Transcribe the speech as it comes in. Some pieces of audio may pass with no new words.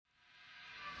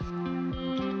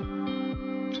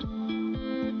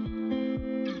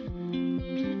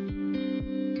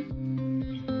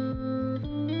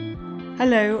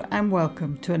Hello and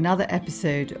welcome to another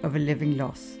episode of A Living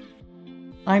Loss.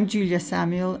 I'm Julia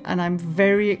Samuel and I'm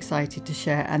very excited to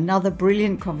share another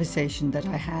brilliant conversation that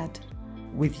I had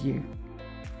with you.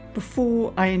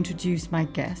 Before I introduce my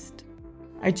guest,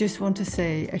 I just want to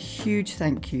say a huge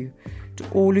thank you to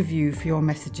all of you for your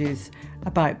messages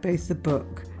about both the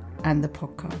book and the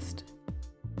podcast.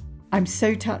 I'm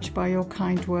so touched by your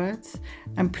kind words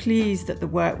and pleased that the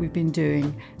work we've been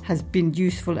doing has been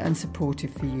useful and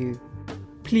supportive for you.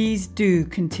 Please do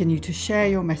continue to share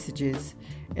your messages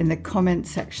in the comment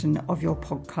section of your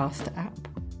podcast app.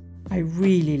 I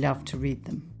really love to read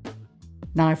them.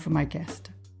 Now for my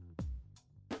guest.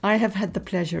 I have had the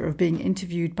pleasure of being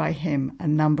interviewed by him a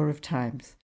number of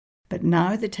times, but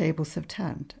now the tables have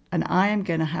turned and I am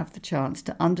going to have the chance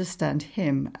to understand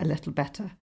him a little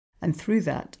better. And through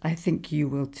that, I think you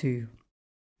will too.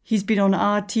 He's been on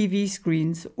our TV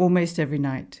screens almost every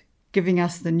night, giving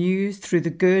us the news through the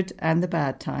good and the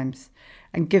bad times,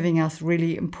 and giving us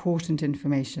really important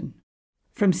information.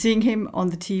 From seeing him on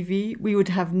the TV, we would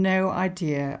have no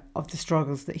idea of the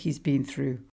struggles that he's been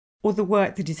through, or the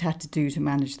work that he's had to do to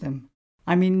manage them.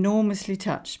 I'm enormously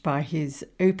touched by his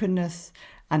openness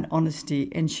and honesty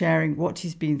in sharing what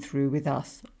he's been through with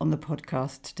us on the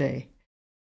podcast today.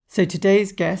 So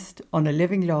today's guest on A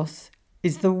Living Loss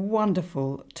is the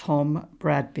wonderful Tom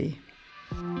Bradby.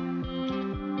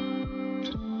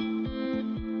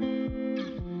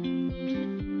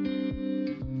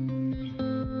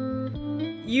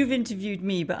 You've interviewed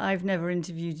me, but I've never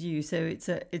interviewed you, so it's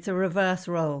a reverse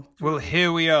role. Well,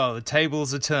 here we are. The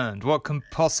tables are turned. What can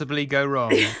possibly go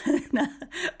wrong?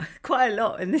 Quite a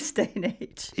lot in this day and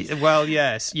age. Well,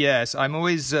 yes. I'm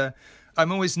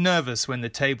always nervous when the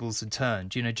tables are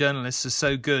turned. You know, journalists are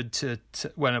so good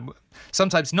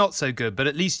sometimes not so good, but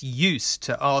at least used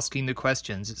to asking the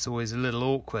questions. It's always a little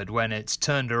awkward when it's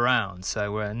turned around.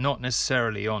 So we're not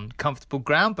necessarily on comfortable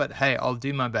ground, but hey, I'll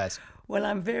do my best. Well,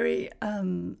 I'm very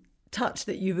touched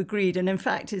that you've agreed. And in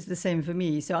fact, it's the same for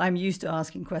me. So I'm used to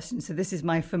asking questions. So this is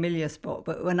my familiar spot.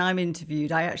 But when I'm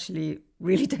interviewed, I actually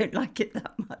really don't like it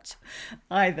that much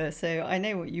either. So I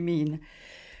know what you mean.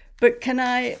 But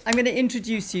I'm going to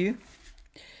introduce you.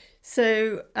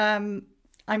 So I'm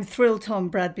thrilled, Tom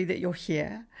Bradby, that you're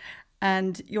here.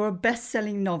 And you're a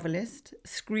best-selling novelist,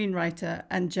 screenwriter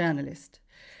and journalist.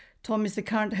 Tom is the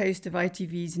current host of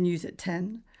ITV's News at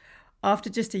 10.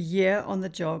 After just a year on the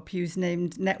job, he was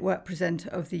named Network Presenter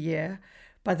of the Year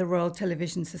by the Royal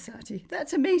Television Society.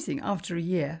 That's amazing after a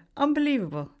year.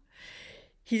 Unbelievable.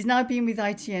 He's now been with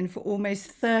ITN for almost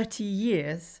 30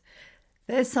 years.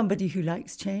 There's somebody who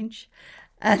likes change.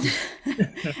 And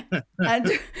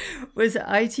was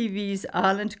ITV's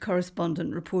Ireland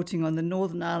correspondent reporting on the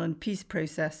Northern Ireland peace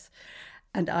process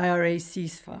and IRA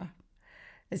ceasefire.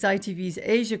 As ITV's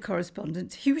Asia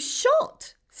correspondent, he was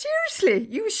shot. Seriously,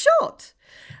 you were shot,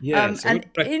 and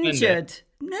injured.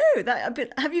 No,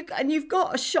 have you? And you've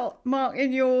got a shot mark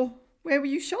in your. Where were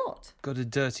you shot? Got a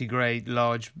dirty grey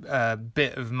large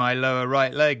bit of my lower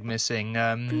right leg missing.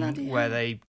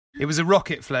 It was a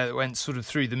rocket flare that went sort of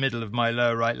through the middle of my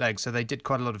lower right leg, so they did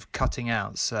quite a lot of cutting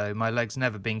out. So my leg's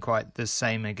never been quite the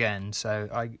same again. So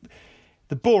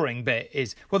the boring bit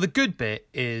is the good bit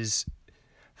is.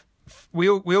 We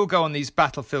all go on these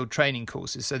battlefield training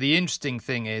courses. So the interesting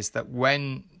thing is that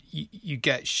when you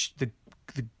get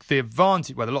the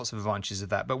advantage, well, there are lots of advantages of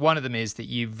that, but one of them is that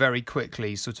you very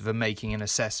quickly sort of are making an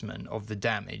assessment of the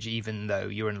damage, even though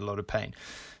you're in a lot of pain.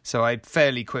 So I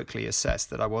fairly quickly assessed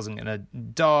that I wasn't going to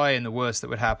die, and the worst that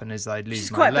would happen is I'd lose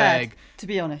my leg. Bad, to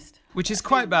be honest. Which is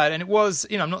quite bad, and it was,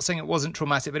 I'm not saying it wasn't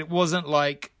traumatic, but it wasn't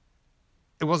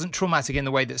traumatic in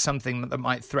the way that something that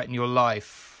might threaten your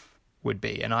life would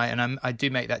be, and I do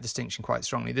make that distinction quite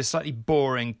strongly. The slightly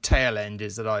boring tail end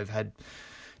is that I've had,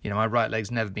 my right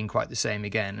leg's never been quite the same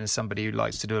again. And as somebody who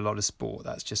likes to do a lot of sport,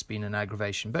 that's just been an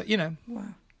aggravation. But wow.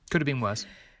 Could have been worse.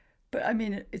 But I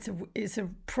mean, it's a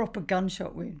proper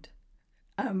gunshot wound,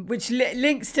 which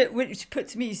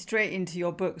puts me straight into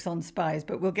your books on spies.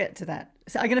 But we'll get to that.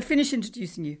 So I'm going to finish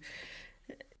introducing you.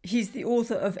 He's the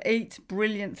author of 8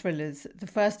 brilliant thrillers, the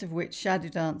first of which, Shadow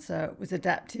Dancer, which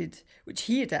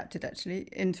he adapted actually,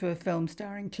 into a film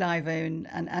starring Clive Owen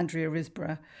and Andrea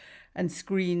Risborough and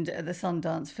screened at the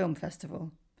Sundance Film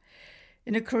Festival.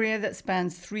 In a career that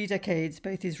spans 3 decades,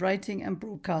 both his writing and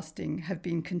broadcasting have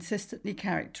been consistently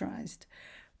characterised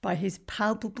by his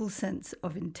palpable sense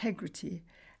of integrity,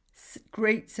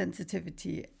 great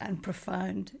sensitivity and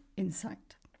profound insight.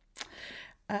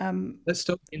 Let's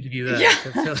stop the interview there.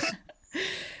 Yeah.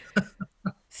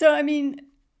 So, I mean,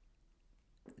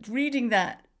 reading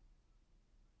that,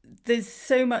 there's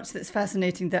so much that's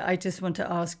fascinating that I just want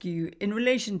to ask you in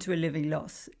relation to a living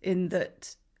loss, in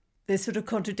that there's sort of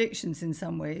contradictions in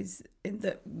some ways, in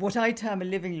that what I term a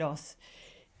living loss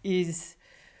is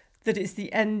that it's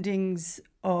the endings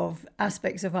of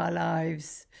aspects of our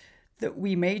lives that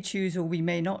we may choose or we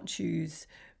may not choose,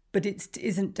 but it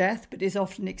isn't death, but is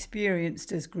often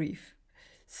experienced as grief.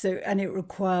 So, and it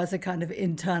requires a kind of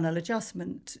internal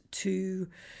adjustment to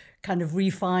kind of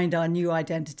refine our new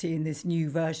identity in this new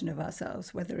version of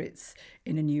ourselves, whether it's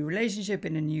in a new relationship,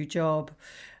 in a new job,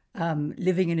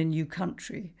 living in a new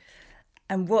country.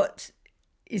 And what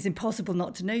is impossible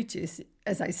not to notice,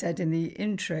 as I said in the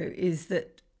intro, is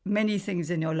that many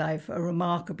things in your life are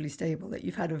remarkably stable, that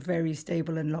you've had a very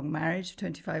stable and long marriage,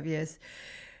 25 years.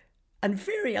 And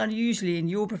very unusually in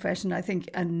your profession, I think,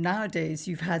 and nowadays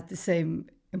you've had the same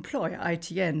employer,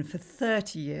 ITN, for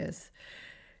 30 years.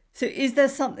 So is there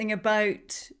something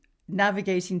about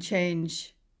navigating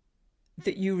change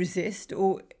that you resist?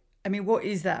 Or, I mean, what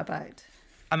is that about?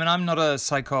 I mean, I'm not a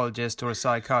psychologist or a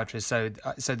psychiatrist, so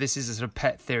this is a sort of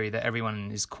pet theory that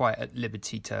everyone is quite at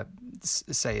liberty to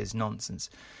say is nonsense.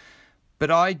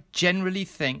 But I generally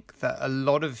think that a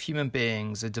lot of human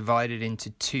beings are divided into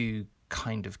two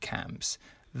kind of camps.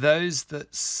 Those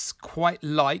that quite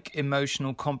like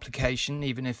emotional complication,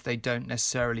 even if they don't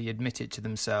necessarily admit it to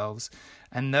themselves,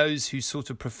 and those who sort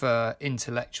of prefer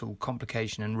intellectual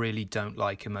complication and really don't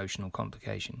like emotional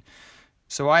complication.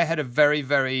 So I had a very,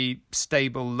 very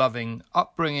stable, loving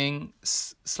upbringing,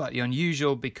 slightly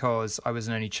unusual because I was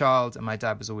an only child and my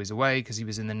dad was always away because he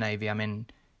was in the Navy. I mean,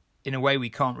 in a way we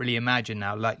can't really imagine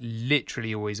now, like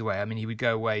literally always away. I mean, he would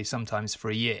go away sometimes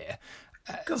for a year.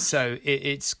 So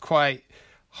it's quite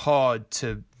hard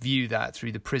to view that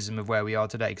through the prism of where we are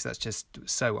today because that's just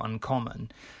so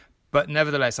uncommon. But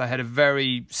nevertheless, I had a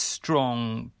very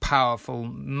strong, powerful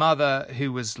mother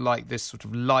who was like this sort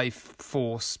of life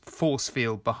force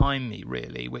field behind me,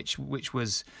 really, which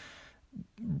was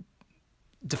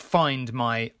defined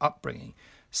my upbringing.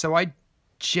 So I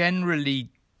generally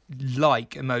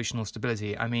like emotional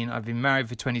stability. I mean, I've been married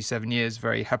for 27 years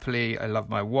very happily. I love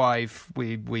my wife.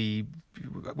 We're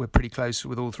pretty close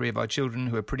with all three of our children,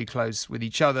 who are pretty close with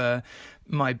each other.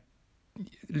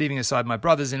 Leaving aside my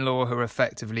brothers-in-law, who are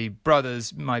effectively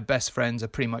brothers, my best friends are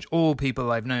pretty much all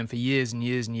people I've known for years and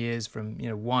years and years. From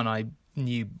one I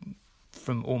knew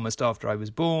from almost after I was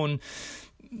born,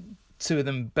 two of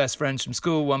them best friends from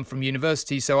school, one from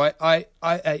university. So I've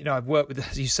worked with,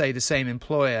 as you say, the same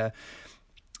employer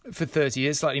for 30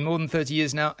 years, slightly more than 30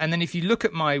 years now. And then if you look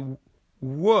at my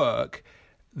work,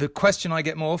 the question I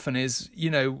get more often is,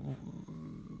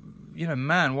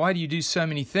 man, why do you do so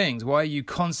many things? Why are you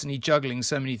constantly juggling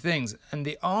so many things? And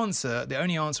the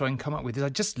only answer I can come up with is I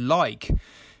just like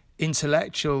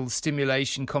intellectual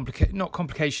stimulation, not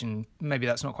complication, maybe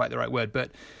that's not quite the right word,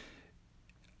 but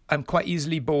I'm quite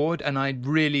easily bored and I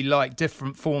really like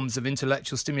different forms of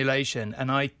intellectual stimulation.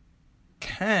 And I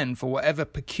can, for whatever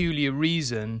peculiar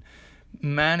reason,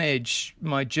 manage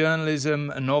my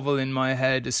journalism, a novel in my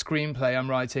head, a screenplay I'm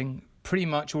writing, pretty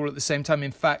much all at the same time.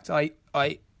 In fact, I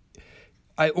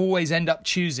always end up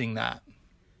choosing that.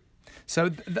 So,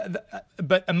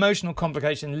 but emotional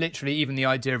complication, literally, even the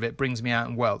idea of it brings me out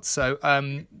in welts. So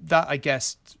that, I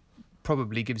guess,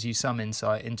 probably gives you some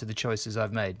insight into the choices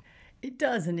I've made. It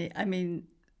does, and I mean,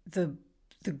 the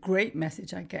great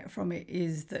message I get from it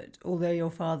is that although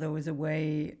your father was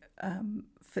away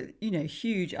for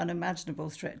huge, unimaginable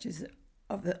stretches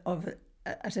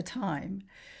at a time,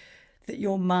 that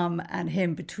your mum and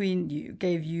him between you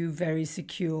gave you very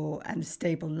secure and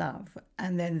stable love,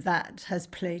 and then that has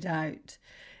played out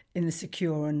in the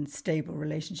secure and stable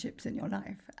relationships in your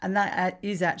life, and that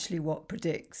is actually what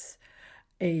predicts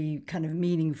a kind of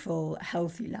meaningful,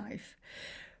 healthy life.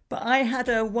 But I had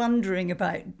a wondering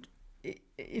about,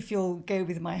 if you'll go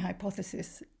with my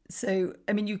hypothesis. So,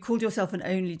 I mean, you called yourself an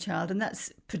only child, and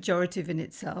that's pejorative in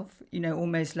itself,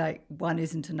 almost like one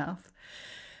isn't enough.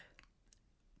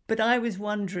 But I was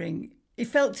wondering, it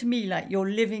felt to me like you're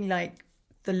living like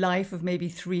the life of maybe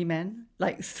three men,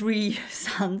 like three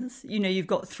sons. You've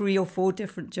got 3 or 4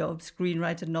 different jobs: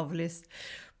 screenwriter, novelist,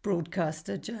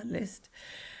 broadcaster, journalist.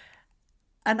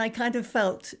 And I kind of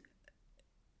felt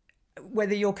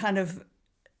whether you're kind of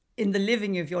in the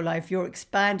living of your life, you're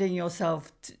expanding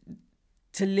yourself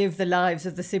to live the lives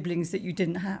of the siblings that you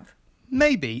didn't have.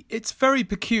 Maybe. It's very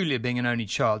peculiar being an only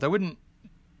child. I wouldn't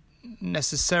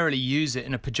necessarily use it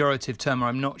in a pejorative term, or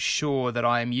I'm not sure that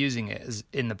I am using it as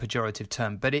in the pejorative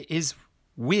term, but it is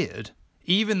weird.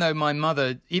 Even though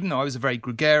I was a very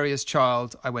gregarious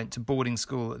child, I went to boarding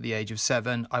school at the age of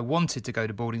 7. I wanted to go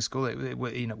to boarding school. It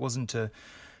wasn't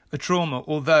a trauma,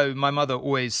 although my mother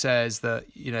always says that,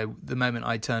 the moment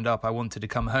I turned up, I wanted to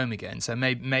come home again. So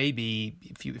maybe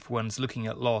if one's looking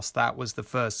at loss, that was the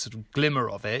first sort of glimmer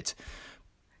of it.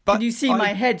 But can you see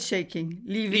my head shaking,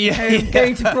 leaving home,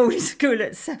 going to boarding school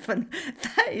at 7?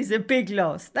 That is a big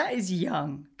loss. That is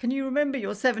young. Can you remember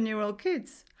your 7-year-old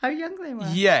kids? How young they were?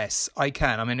 Yes, I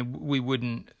can. I mean, we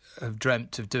wouldn't have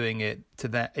dreamt of doing it to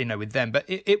that, with them, but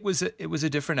it was a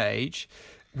different age.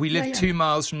 We lived 2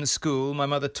 miles from the school. My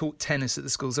mother taught tennis at the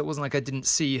school, so it wasn't like I didn't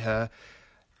see her.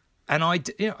 And I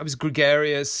was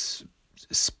gregarious.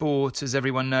 Sport, as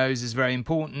everyone knows, is very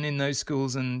important in those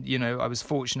schools. And, I was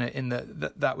fortunate in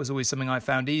that was always something I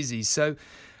found easy. So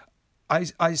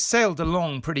I sailed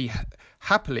along pretty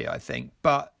happily, I think.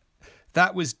 But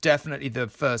that was definitely the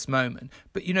first moment.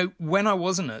 But, when I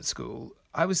wasn't at school,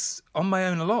 I was on my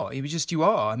own a lot. It was just, you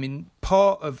are. I mean,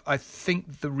 part of, I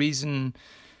think, the reason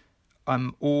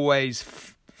I'm always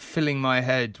filling my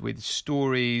head with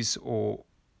stories, or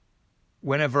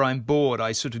whenever I'm bored,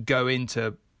 I sort of go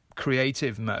into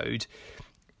creative mode,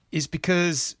 is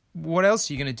because what else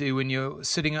are you going to do when you're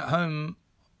sitting at home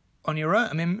on your own?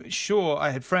 I mean, sure, I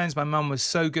had friends. My mum was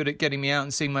so good at getting me out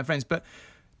and seeing my friends, but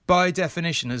by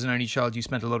definition, as an only child, you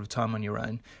spent a lot of time on your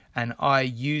own. And I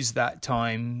used that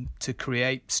time to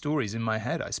create stories in my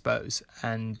head, I suppose.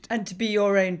 And to be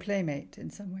your own playmate in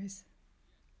some ways.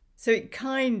 So it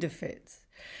kind of fits.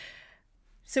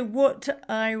 So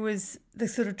the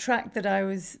sort of track that I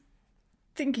was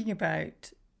thinking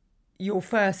about, your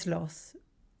first loss,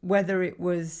 whether it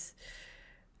was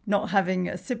not having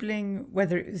a sibling,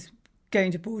 whether it was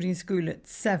going to boarding school at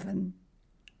 7.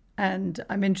 And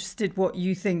I'm interested what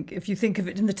you think, if you think of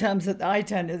it in the terms that I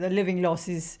tend to, the living loss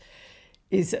is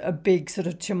a big sort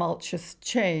of tumultuous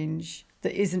change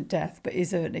that isn't death, but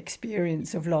is an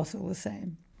experience of loss all the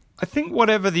same. I think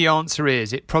whatever the answer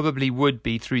is, it probably would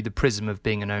be through the prism of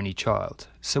being an only child.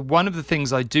 So one of the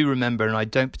things I do remember, and I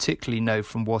don't particularly know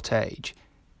from what age,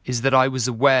 is that I was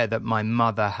aware that my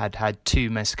mother had had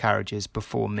 2 miscarriages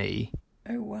before me.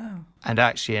 Oh, wow. And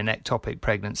actually an ectopic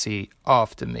pregnancy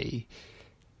after me.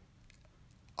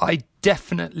 I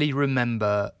definitely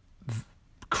remember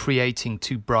creating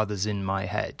 2 brothers in my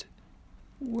head.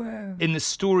 Whoa. In the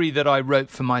story that I wrote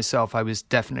for myself, I was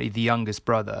definitely the youngest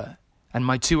brother. And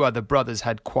my 2 other brothers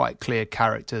had quite clear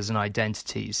characters and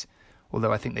identities,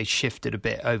 although I think they shifted a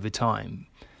bit over time.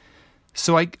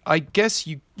 So I guess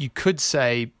you could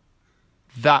say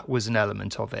that was an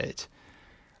element of it.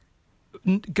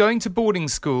 Going to boarding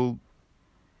school,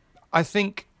 I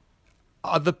think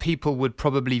other people would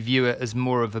probably view it as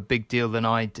more of a big deal than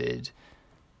I did.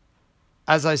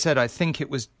 As I said, I think it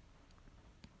was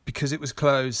because it was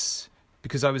close,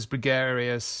 because I was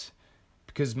gregarious,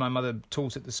 because my mother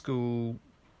taught at the school,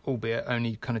 albeit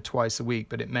only kind of twice a week,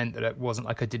 but it meant that it wasn't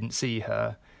like I didn't see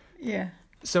her. Yeah.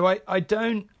 So I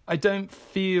don't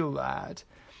feel that.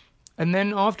 And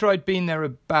then after I'd been there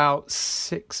about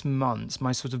 6 months,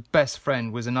 my sort of best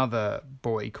friend was another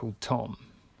boy called Tom,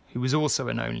 who was also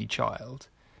an only child.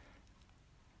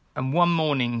 And one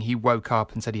morning he woke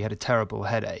up and said he had a terrible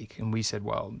headache. And we said,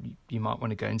 well, you might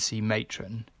want to go and see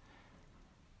matron.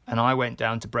 And I went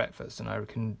down to breakfast, and I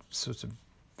can sort of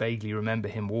vaguely remember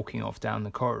him walking off down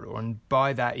the corridor. And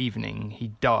by that evening, he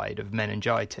died of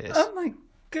meningitis. Oh, my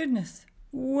goodness.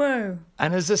 Whoa.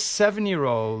 And as a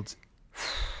 7-year-old,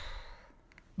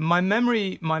 my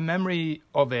memory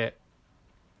of it,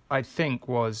 I think,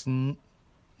 was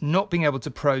not being able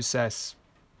to process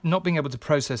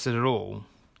it at all.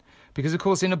 Because, of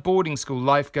course, in a boarding school,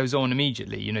 life goes on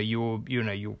immediately.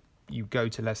 You go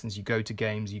to lessons, you go to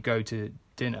games, you go to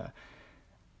dinner.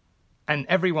 And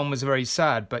everyone was very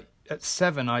sad. But at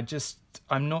 7,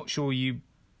 I'm not sure you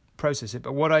process it.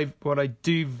 But what I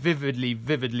do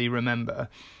vividly remember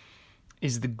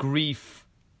is the grief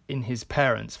in his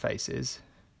parents' faces.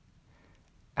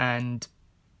 And,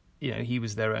 he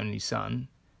was their only son.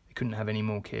 They couldn't have any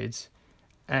more kids.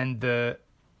 And the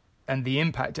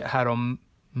impact it had on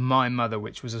my mother,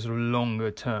 which was a sort of longer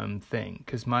term thing,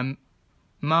 because my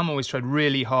mum always tried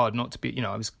really hard not to be,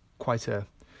 I was quite a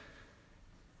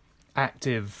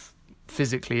active,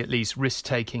 physically at least,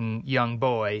 risk-taking young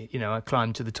boy. I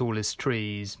climbed to the tallest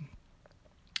trees.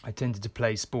 I tended to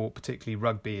play sport, particularly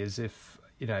rugby, as if,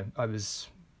 I was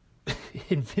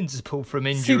invincible from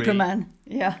injury. Superman,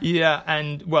 yeah. Yeah,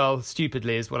 and, well,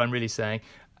 stupidly is what I'm really saying.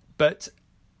 But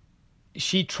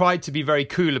she tried to be very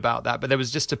cool about that, but there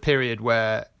was just a period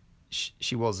where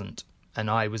she wasn't, and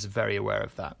I was very aware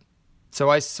of that. So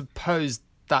I suppose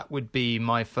that would be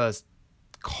my first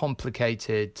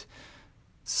complicated,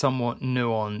 somewhat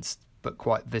nuanced, but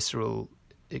quite visceral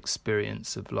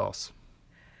experience of loss.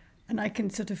 And I can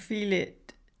sort of feel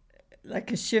it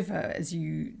like a shiver as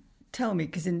you tell me,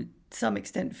 because in some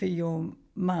extent for your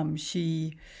mum,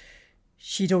 she'd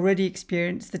already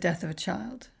experienced the death of a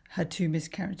child, had 2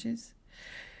 miscarriages.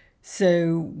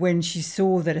 So when she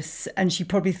saw that, and she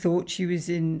probably thought she was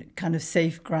in kind of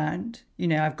safe ground,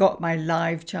 I've got my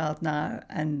live child now,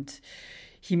 and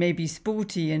he may be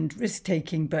sporty and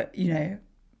risk-taking, but,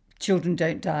 children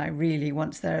don't die really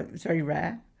it's very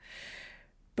rare.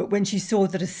 But when she saw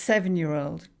that a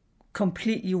 7-year-old,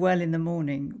 completely well in the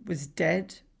morning, was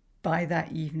dead by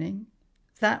that evening,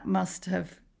 that must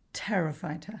have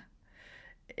terrified her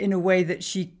in a way that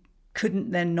she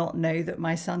couldn't then not know that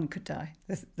my son could die,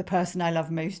 the person I love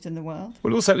most in the world.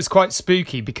 Well, also it was quite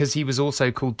spooky because he was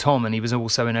also called Tom and he was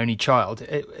also an only child.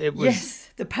 It was... Yes,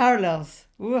 the parallels.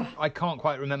 Ooh. I can't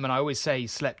quite remember, and I always say he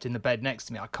slept in the bed next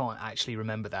to me. I can't actually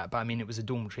remember that, but I mean, it was a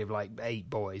dormitory of like 8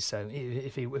 boys, so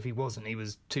if he wasn't, he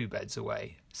was 2 beds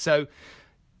away. So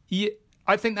yeah,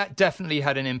 I think that definitely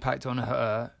had an impact on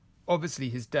her. Obviously,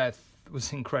 his death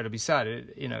was incredibly sad, and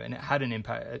it had an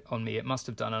impact on me. It must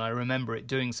have done, and I remember it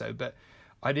doing so, but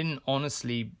I didn't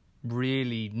honestly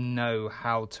really know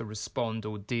how to respond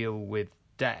or deal with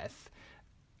death.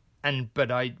 But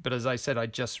as I said, I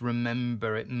just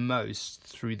remember it most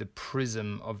through the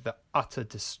prism of the utter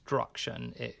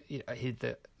destruction,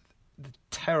 the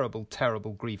terrible,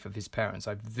 terrible grief of his parents.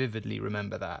 I vividly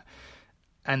remember that,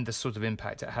 and the sort of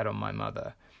impact it had on my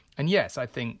mother. And yes, I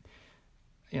think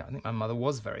my mother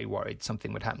was very worried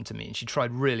something would happen to me, and she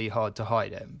tried really hard to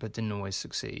hide it, but didn't always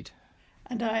succeed.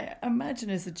 And I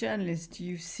imagine as a journalist,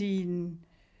 you've seen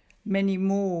many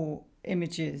more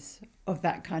images of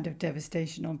that kind of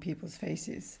devastation on people's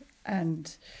faces,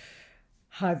 and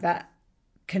how that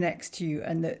connects to you,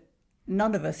 and that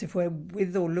none of us, if we're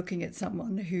with or looking at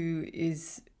someone who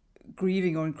is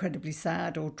grieving or incredibly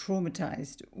sad or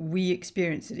traumatized, we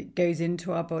experience it. It goes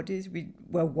into our bodies.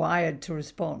 We're wired to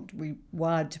respond. We're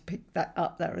wired to pick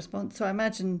that response. So I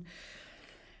imagine,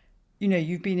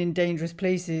 you've been in dangerous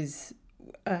places,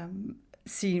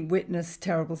 witnessed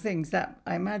terrible things. That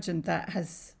I imagine that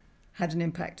has had an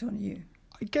impact on you.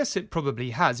 I guess it probably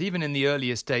has. Even in the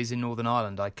earliest days in Northern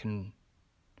Ireland,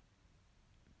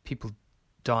 people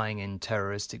dying in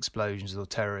terrorist explosions or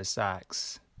terrorist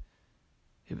acts.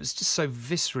 It was just so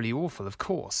viscerally awful, of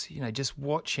course. Just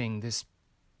watching this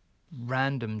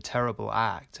random, terrible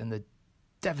act and the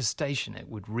devastation it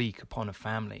would wreak upon a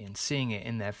family, and seeing it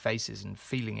in their faces and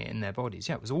feeling it in their bodies.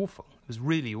 Yeah, it was awful. It was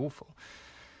really awful.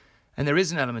 And there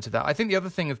is an element of that. I think the other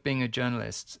thing of being a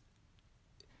journalist,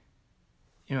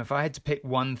 if I had to pick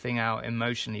one thing out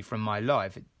emotionally from my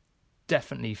life, it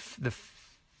definitely the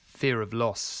fear of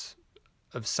loss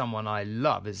of someone I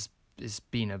love has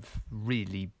been a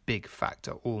really big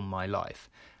factor all my life.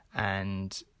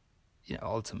 And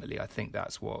ultimately I think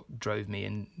that's what drove me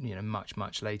in much,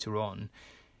 much later on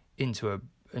into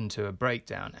a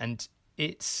breakdown, and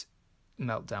it's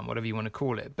meltdown, whatever you want to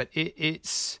call it. But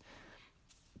it's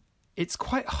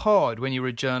quite hard when you're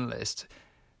a journalist,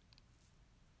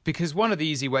 because one of the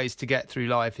easy ways to get through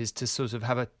life is to sort of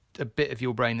have a bit of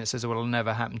your brain that says, well, it'll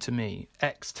never happen to me.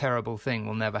 X terrible thing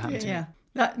will never happen to me.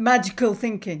 That magical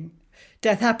thinking.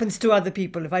 Death happens to other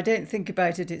people. If I don't think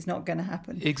about it, it's not going to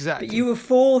happen. Exactly. But you were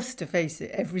forced to face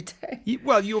it every day.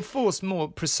 Well, you're forced more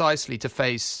precisely to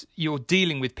face, you're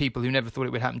dealing with people who never thought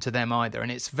it would happen to them either.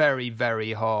 And it's very,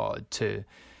 very hard to,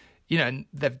 and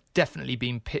there've definitely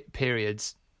been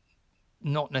periods,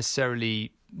 not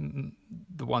necessarily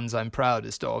the ones I'm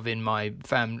proudest of in my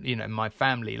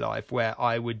family life, where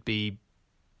I would be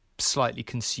slightly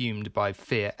consumed by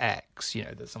fear X,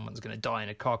 that someone's going to die in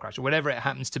a car crash or whatever it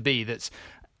happens to be that's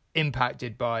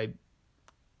impacted by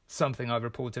something I've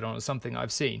reported on or something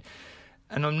I've seen.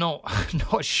 And I'm not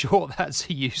sure that's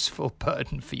a useful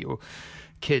burden for your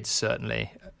kids,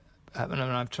 certainly.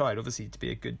 I've tried, obviously, to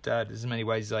be a good dad in as many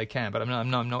ways as I can, but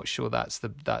I'm not sure that's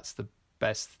the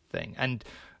best thing. And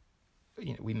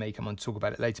we may come on to talk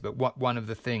about it later, but one of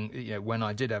the things, when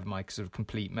I did have my sort of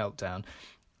complete meltdown,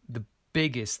 the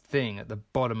biggest thing at the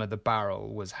bottom of the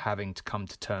barrel was having to come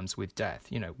to terms with death.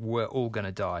 We're all going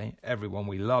to die. Everyone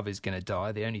we love is going to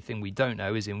die. The only thing we don't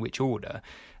know is in which order.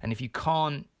 And if you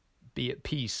can't be at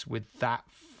peace with that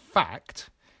fact,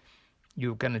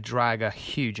 you're going to drag a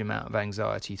huge amount of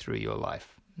anxiety through your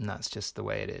life. And that's just the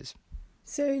way it is.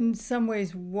 So in some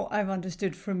ways, what I've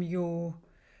understood from your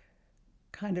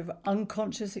kind of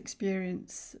unconscious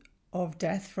experience of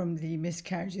death from the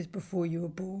miscarriages before you were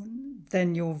born,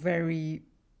 then your very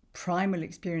primal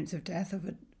experience of death of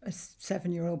a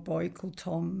 7-year-old boy called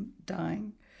Tom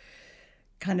dying,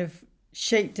 kind of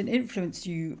shaped and influenced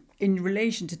you in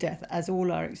relation to death, as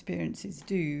all our experiences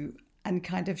do, and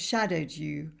kind of shadowed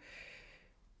you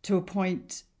to a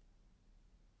point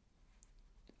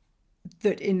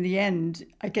that in the end,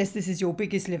 I guess this is your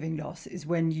biggest living loss, is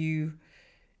when you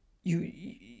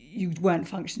weren't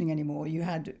functioning anymore. You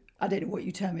had, I don't know what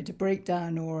you term it, a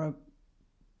breakdown or a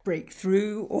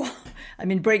breakthrough, or I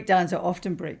mean, breakdowns are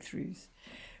often breakthroughs,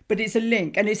 but it's a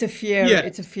link, and it's a fear. Yeah.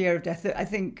 It's a fear of death. I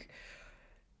think.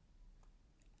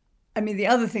 I mean, the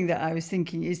other thing that I was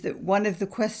thinking is that one of the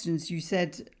questions you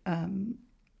said in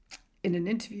an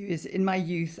interview is, in my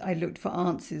youth, I looked for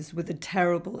answers with a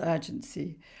terrible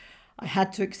urgency. I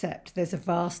had to accept there's a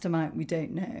vast amount we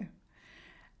don't know.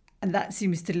 And that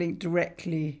seems to link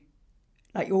directly,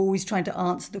 like you're always trying to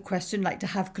answer the question, like to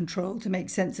have control, to make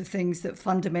sense of things that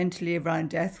fundamentally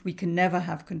around death, we can never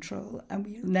have control and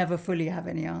we'll never fully have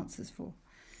any answers for.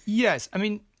 Yes, I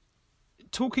mean,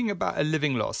 talking about a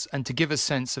living loss, and to give a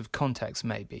sense of context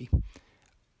maybe,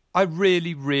 I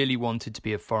really, really wanted to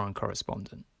be a foreign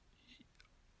correspondent.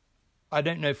 I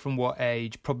don't know from what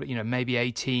age, probably, maybe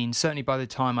 18. Certainly by the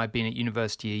time I'd been at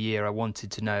university a year, I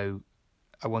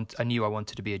knew I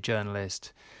wanted to be a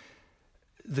journalist.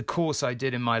 The course I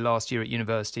did in my last year at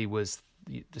university was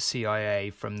the CIA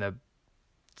from the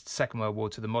Second World War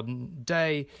to the modern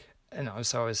day. And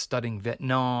so I was studying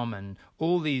Vietnam and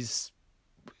all these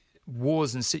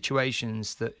wars and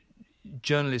situations that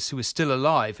journalists who were still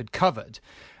alive had covered.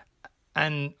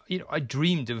 And, I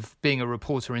dreamed of being a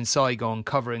reporter in Saigon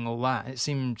covering all that. It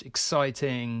seemed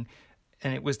exciting.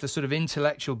 And it was the sort of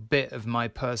intellectual bit of my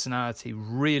personality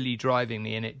really driving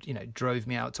me. And it, drove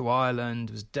me out to Ireland.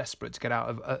 I was desperate to get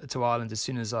out to Ireland as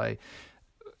soon as I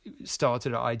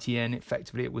started at ITN.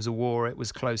 Effectively, it was a war. It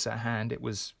was close at hand. It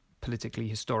was politically,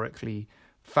 historically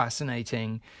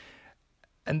fascinating.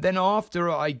 And then after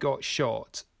I got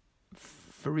shot,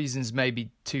 for reasons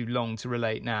maybe too long to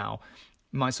relate now,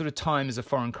 my sort of time as a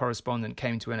foreign correspondent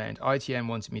came to an end. ITN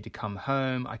wanted me to come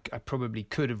home. I probably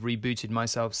could have rebooted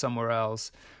myself somewhere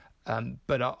else,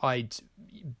 but I'd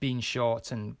been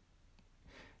shot. And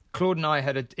Claude and I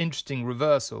had an interesting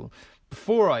reversal.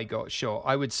 Before I got shot,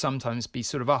 I would sometimes be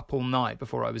sort of up all night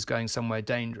before I was going somewhere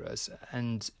dangerous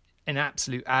and in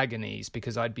absolute agonies,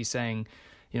 because I'd be saying,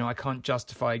 I can't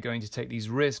justify going to take these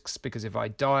risks because if I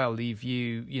die, I'll leave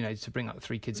you, to bring up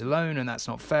 3 kids alone, and that's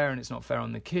not fair, and it's not fair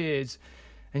on the kids.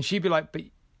 And she'd be like, but,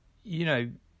 you're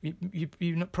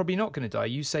probably not going to die.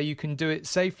 You say you can do it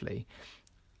safely.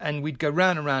 And we'd go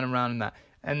round and round and round and that.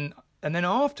 And then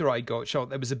after I got shot,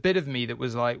 there was a bit of me that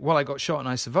was like, well, I got shot and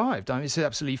I survived. I mean, it's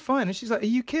absolutely fine. And she's like, are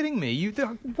you kidding me?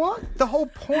 What? The whole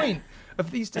point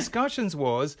of these discussions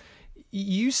was,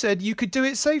 you said you could do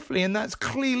it safely, and that's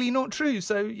clearly not true.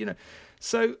 So,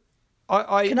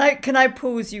 I Can I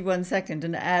pause you 1 second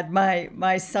and add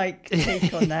my psych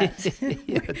take on that?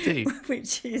 Yeah, do.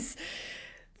 Which is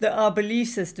that our belief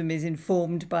system is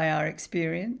informed by our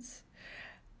experience,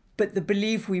 but the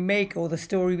belief we make or the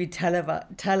story we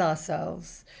tell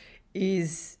ourselves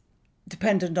is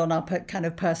dependent on our kind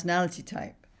of personality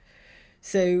type.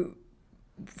 So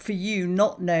for you,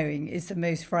 not knowing is the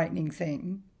most frightening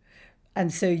thing.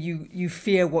 And so you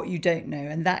fear what you don't know,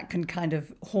 and that can kind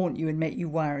of haunt you and make you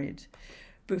worried.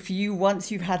 But for you, once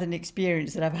you've had an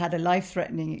experience, that I've had a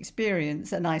life-threatening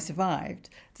experience and I survived,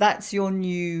 that's your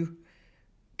new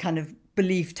kind of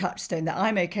belief touchstone that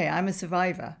I'm okay, I'm a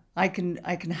survivor. I can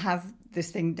have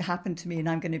this thing happen to me and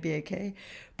I'm going to be okay.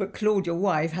 But Claude, your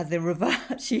wife, had the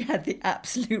reverse. She had the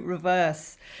absolute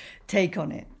reverse take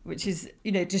on it, which is,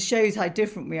 just shows how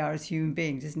different we are as human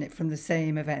beings, isn't it? From the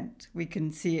same event, we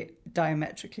can see it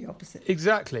diametrically opposite.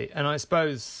 Exactly. And I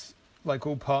suppose, like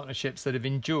all partnerships that have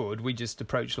endured, we just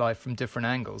approach life from different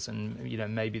angles. And,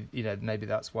 maybe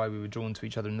that's why we were drawn to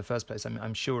each other in the first place.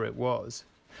 I'm sure it was.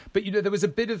 But, there was a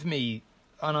bit of me,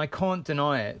 and I can't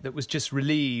deny it, that was just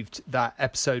relieved that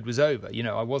episode was over.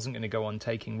 I wasn't going to go on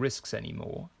taking risks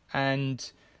anymore.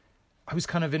 And I was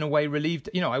kind of in a way relieved.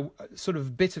 I sort of,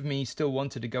 a bit of me still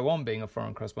wanted to go on being a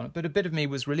foreign correspondent, but a bit of me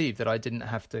was relieved that I didn't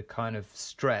have to kind of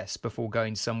stress before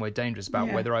going somewhere dangerous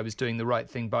about whether I was doing the right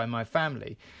thing by my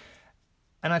family.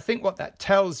 And I think what that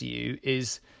tells you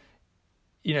is,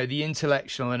 the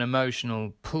intellectual and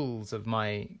emotional pulls of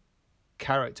my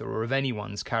character or of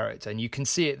anyone's character, and you can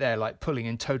see it there, like pulling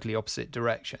in totally opposite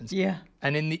directions. Yeah.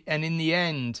 And in the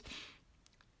end,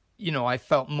 I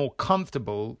felt more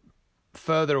comfortable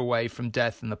further away from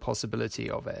death and the possibility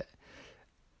of it.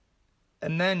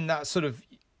 And then that sort of,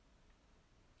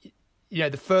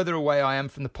 the further away I am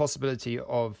from the possibility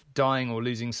of dying or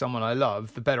losing someone I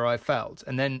love, the better I felt.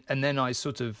 And then I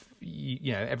sort of,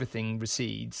 everything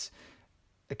recedes.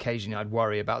 Occasionally I'd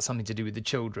worry about something to do with the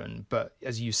children. But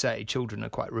as you say, children are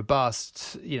quite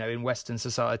robust. In Western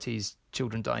societies,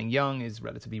 children dying young is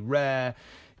relatively rare.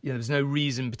 there was no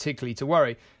reason particularly to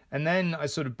worry. And then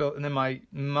and then my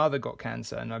mother got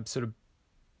cancer, and I sort of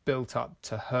built up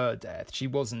to her death. She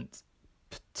wasn't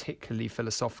particularly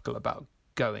philosophical about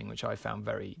going, which I found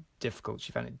very difficult.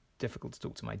 She found it difficult to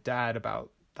talk to my dad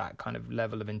about that kind of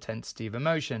level of intensity of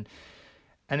emotion.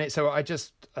 And I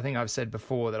think I've said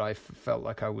before that I felt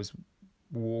like I was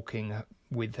walking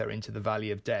with her into the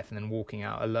valley of death and then walking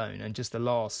out alone. And just the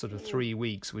last sort of 3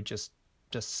 weeks were just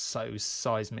so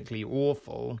seismically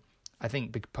awful. I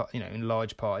think, in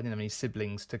large part, I didn't have any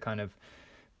siblings to kind of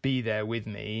be there with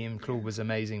me, and Claude was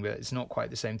amazing, but it's not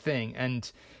quite the same thing.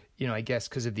 And, I guess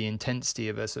because of the intensity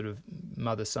of a sort of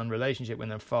mother-son relationship when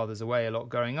their father's away a lot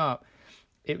growing up,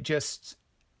 it just,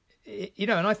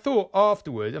 and I thought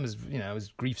afterward, I was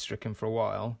grief-stricken for a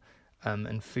while.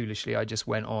 And foolishly, I just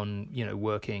went on,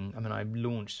 working. I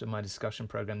launched my discussion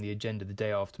program, The Agenda, the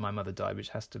day after my mother died, which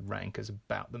has to rank as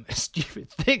about the most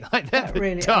stupid thing I've ever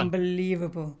really done.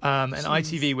 Unbelievable. And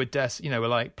ITV were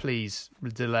like, please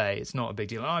delay. It's not a big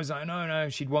deal. And I was like, no,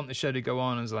 she'd want the show to go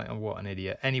on. I was like, oh, what an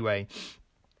idiot. Anyway,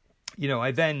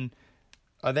 I then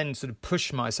sort of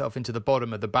pushed myself into the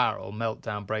bottom of the barrel,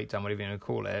 meltdown, breakdown, whatever you want to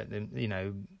call it.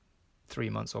 3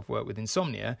 months off work with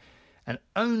insomnia, and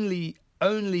only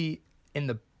in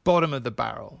the bottom of the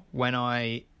barrel, when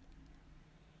I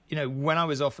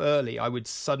was off early, I would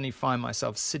suddenly find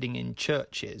myself sitting in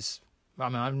churches.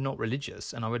 I'm not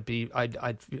religious, and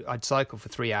I'd cycle for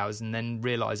 3 hours and then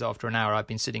realise after an hour I'd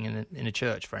been sitting in a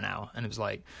church for an hour, and it was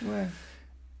like, wow.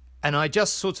 And I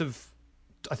just sort of,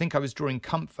 I think I was drawing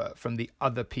comfort from the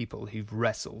other people who've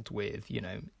wrestled with,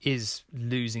 is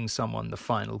losing someone the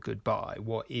final goodbye?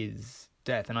 What is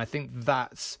death? And I think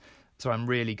that's. So I'm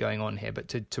really going on here, but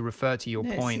to refer to your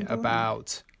point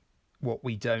about what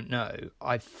we don't know,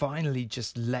 I finally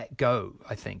just let go,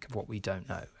 I think, of what we don't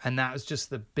know. And that was just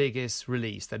the biggest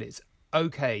release, that it's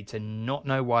okay to not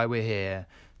know why we're here,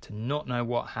 to not know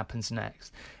what happens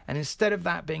next. And instead of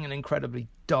that being an incredibly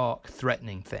dark,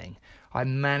 threatening thing, I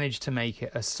managed to make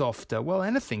it a softer, well,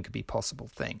 anything could be possible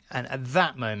thing. And at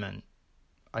that moment,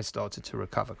 I started to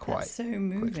recover quite That's so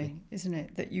moving, quickly. Isn't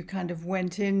it? That you kind of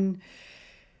went in...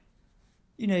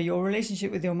 your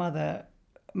relationship with your mother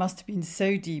must have been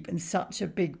so deep and such a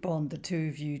big bond, the two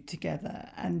of you together,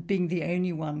 and being the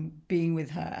only one being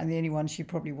with her and the only one she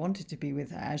probably wanted to be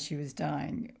with her as she was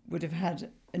dying would have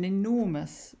had an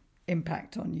enormous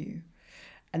impact on you.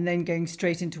 And then going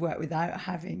straight into work without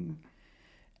having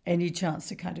any chance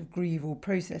to kind of grieve or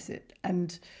process it.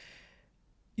 And,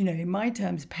 in my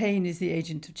terms, pain is the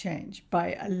agent of change.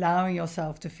 By allowing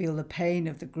yourself to feel the pain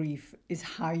of the grief is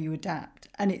how you adapt.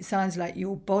 And it sounds like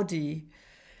your body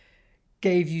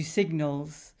gave you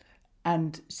signals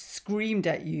and screamed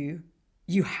at you,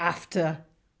 you have to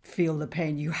feel the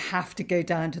pain. You have to go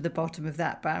down to the bottom of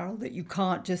that barrel, that you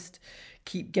can't just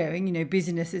keep going.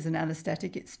 Busyness is an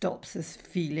anesthetic. It stops us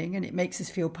feeling and it makes us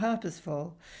feel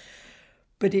purposeful.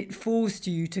 But it forced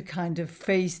you to kind of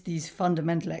face these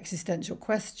fundamental existential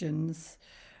questions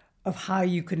of how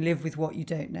you can live with what you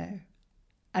don't know.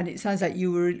 And it sounds like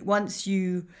once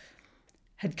you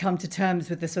had come to terms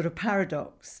with the sort of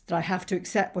paradox that I have to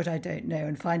accept what I don't know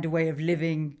and find a way of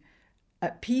living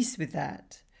at peace with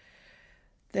that,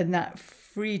 then that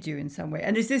freed you in some way.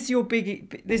 And is this your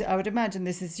I would imagine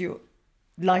this is your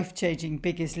life-changing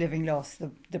biggest living loss,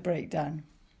 the breakdown?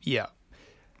 Yeah.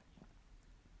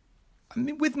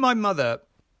 With my mother,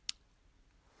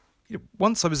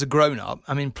 once I was a grown-up,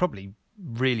 probably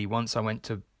really once I went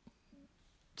to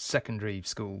secondary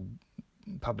school,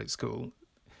 public school,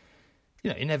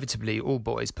 inevitably all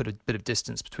boys put a bit of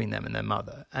distance between them and their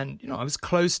mother. And, I was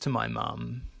close to my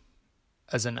mum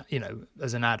as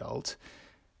an adult,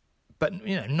 but,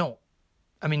 not,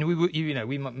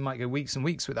 we might go weeks and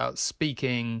weeks without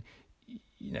speaking.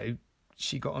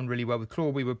 She got on really well with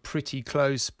Claude. We were pretty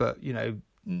close, but,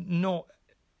 not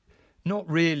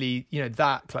really,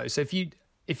 that close. So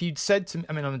if you'd said to me,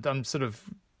 I'm sort of,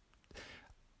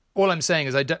 all I'm saying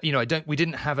is we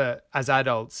didn't have as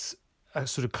adults a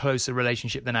sort of closer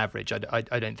relationship than average. I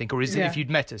don't think, or if you'd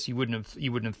met us, you wouldn't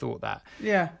have thought that.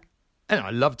 Yeah. And I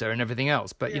loved her and everything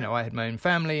else, but I had my own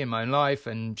family and my own life,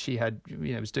 and she had,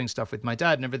 was doing stuff with my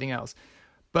dad and everything else.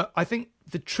 But I think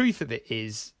the truth of it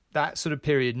is that sort of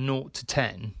period 0 to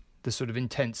 10, the sort of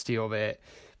intensity of it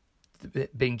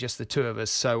being just the two of us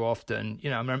so often. I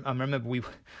remember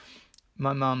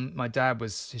my dad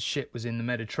his ship was in the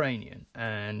Mediterranean,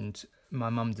 and my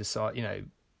mum decided,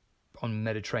 on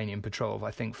Mediterranean patrol,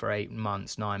 I think for 8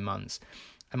 months, 9 months.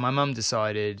 And my mum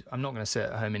decided, I'm not going to sit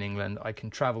at home in England. I can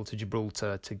travel to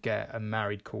Gibraltar to get a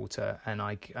married quarter. And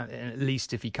at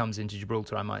least if he comes into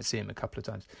Gibraltar, I might see him a couple of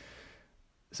times.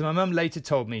 So my mum later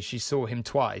told me she saw him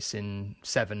twice in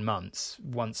 7 months,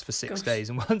 once for 6 days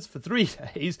and once for 3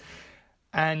 days.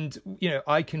 And,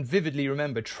 I can vividly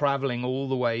remember travelling all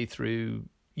the way through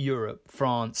Europe,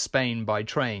 France, Spain by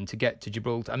train to get to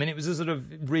Gibraltar. I mean, it was a sort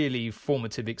of really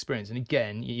formative experience. And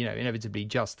again, inevitably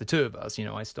just the two of us.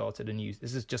 I started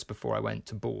this is just before I went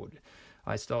to board.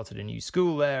 I started a new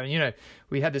school there and,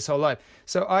 we had this whole life.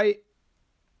 So I,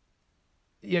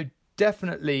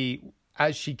 definitely,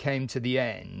 as she came to the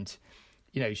end,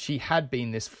 she had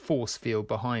been this force field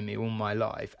behind me all my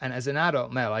life. And as an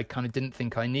adult male, I kind of didn't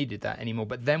think I needed that anymore.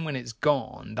 But then when it's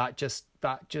gone, that just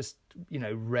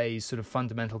raised sort of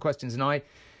fundamental questions.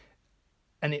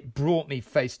 And it brought me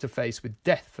face to face with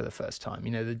death for the first time.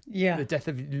 The death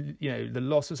of, the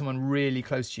loss of someone really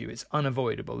close to you. It's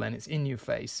unavoidable and it's in your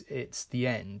face. It's the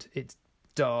end. It's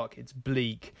dark. It's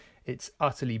bleak. It's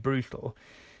utterly brutal.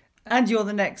 And you're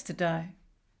the next to die.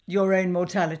 Your own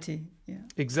mortality. Yeah.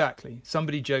 Exactly.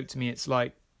 Somebody joked to me, it's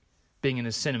like being in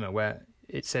a cinema where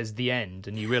it says the end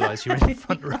and you realise you're in the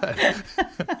front row.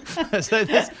 So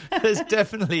there's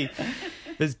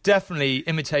definitely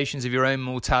imitations of your own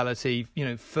mortality,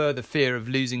 further fear of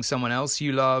losing someone else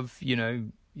you love,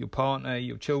 your partner,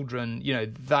 your children,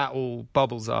 that all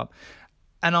bubbles up.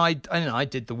 And I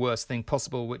did the worst thing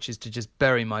possible, which is to just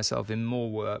bury myself in more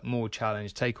work, more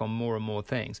challenge, take on more and more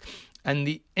things. And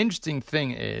the interesting thing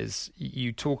is,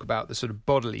 you talk about the sort of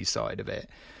bodily side of it.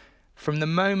 From the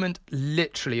moment,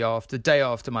 literally the day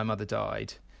after my mother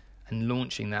died, and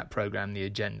launching that program, The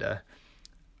Agenda,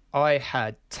 I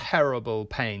had terrible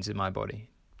pains in my body,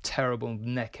 terrible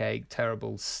neck ache,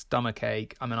 terrible stomach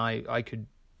ache. I mean, I could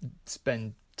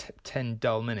spend 10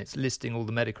 dull minutes listing all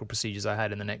the medical procedures I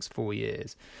had in the next 4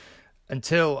 years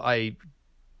until I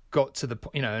got to the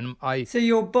point, So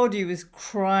your body was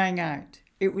crying out.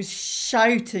 It was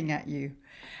shouting at you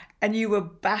and you were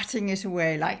batting it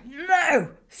away like, no,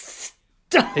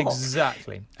 stop.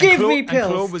 Exactly. Give me pills.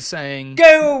 And Claude was saying,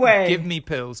 go away. Give me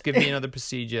pills. Give me another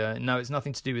procedure. No, it's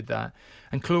nothing to do with that.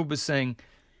 And Claude was saying,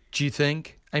 do you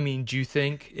think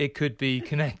it could be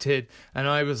connected? And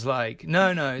I was like, no,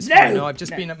 it's fine. No, I've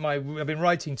been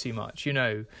writing too much,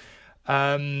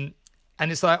 And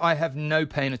it's like, I have no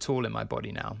pain at all in my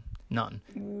body now. None.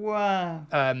 Wow.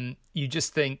 You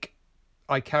just think,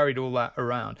 I carried all that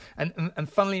around. And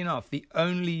funnily enough, the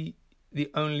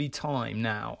only time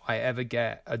now I ever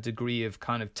get a degree of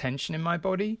kind of tension in my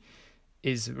body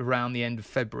is around the end of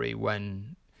February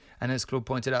when, and as Claude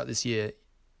pointed out this year,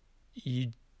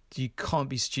 you can't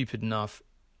be stupid enough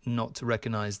not to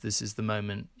recognise this is the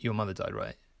moment your mother died,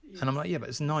 right? And I'm like, yeah, but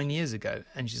it's 9 years ago.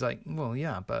 And she's like, well,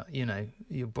 yeah, but,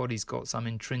 your body's got some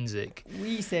intrinsic...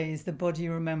 We say is the body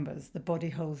remembers, the body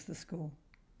holds the score.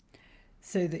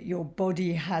 So that your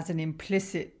body has an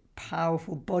implicit,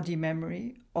 powerful body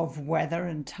memory of weather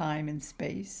and time and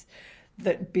space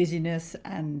that busyness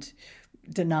and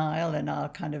denial and our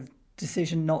kind of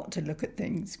decision not to look at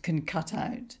things can cut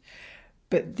out.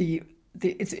 But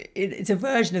it's a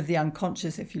version of the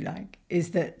unconscious, if you like, is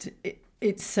that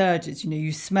it surges.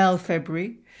 You smell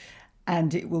February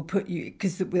and it will put you,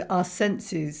 because our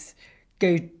senses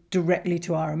go directly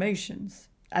to our emotions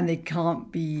and they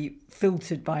can't be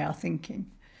filtered by our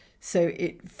thinking. So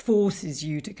it forces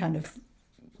you to kind of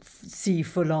see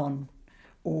full on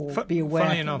or be aware.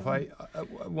 Funnily enough,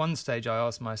 at one stage I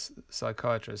asked my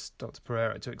psychiatrist, Dr.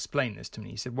 Pereira, to explain this to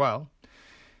me.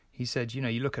 He said,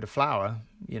 you look at a flower,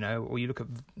 or you look at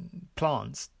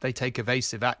plants, they take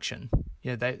evasive action.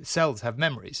 Cells have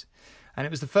memories. And it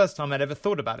was the first time I'd ever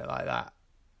thought about it like that.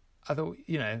 I thought,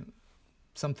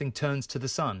 something turns to the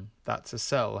sun. That's a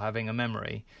cell having a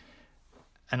memory.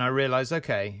 And I realised,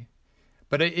 okay,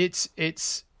 but it's.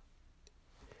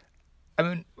 I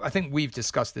mean, I think we've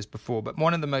discussed this before, but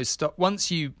one of the most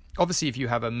obviously, if you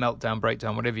have a meltdown,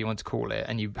 breakdown, whatever you want to call it,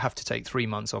 and you have to take 3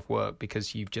 months off work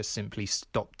because you've just simply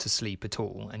stopped to sleep at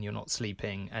all, and you're not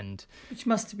sleeping, and which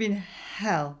must have been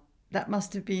hell. That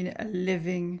must have been a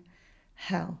living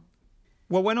hell.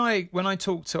 Well, when I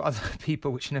talk to other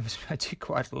people, which I do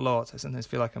quite a lot, I sometimes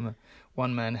feel like I'm a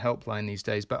one-man helpline these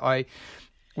days. But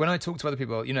when I talk to other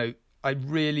people, I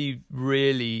really,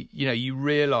 really, you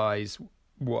realise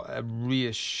what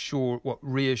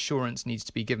reassurance needs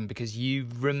to be given, because you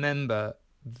remember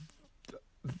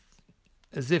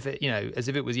as if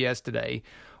it was yesterday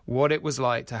what it was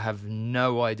like to have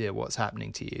no idea what's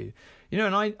happening to you.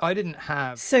 And I didn't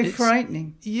have... So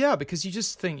frightening. Yeah, because you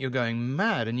just think you're going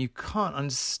mad and you can't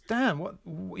understand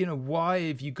why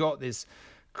have you got this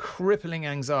crippling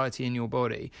anxiety in your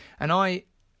body. And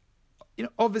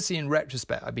obviously in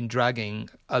retrospect, I've been dragging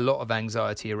a lot of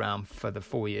anxiety around for the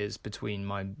 4 years between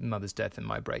my mother's death and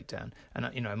my breakdown. And,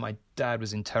 my dad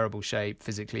was in terrible shape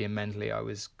physically and mentally. I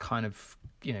was kind of,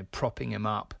 propping him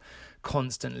up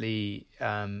constantly,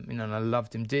 and I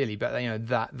loved him dearly. But,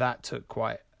 that took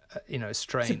quite, a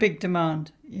strain. It's a big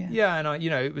demand. Yeah. Yeah. And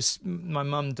it was, my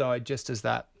mum died just as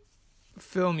that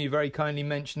film you very kindly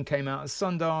mentioned came out at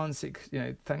Sundance.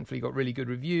 It, thankfully got really good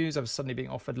reviews. I was suddenly being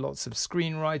offered lots of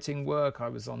screenwriting work. I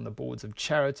was on the boards of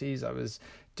charities. I was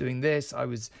doing this. I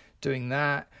was doing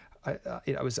that.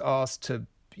 I was asked to,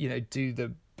 do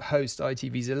the host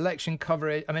ITV's election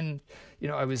coverage. I mean,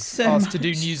 I was asked to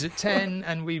do News at 10,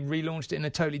 and we relaunched it in a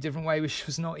totally different way, which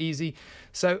was not easy.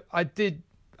 So I did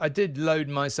load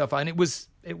myself, and it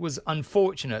was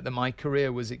unfortunate that my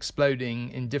career was exploding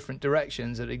in different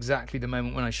directions at exactly the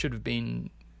moment when I should have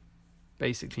been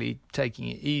basically taking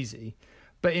it easy.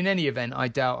 But in any event, I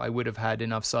doubt I would have had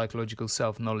enough psychological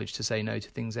self-knowledge to say no to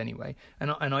things anyway.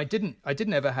 And I didn't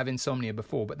ever have insomnia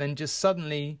before, but then just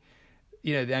suddenly,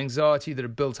 the anxiety that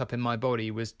had built up in my body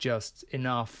was just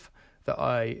enough that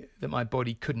my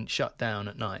body couldn't shut down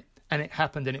at night. And it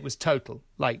happened, and it was total,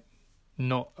 like,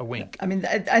 not a wink. I mean,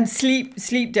 and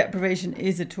sleep deprivation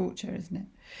is a torture, isn't it?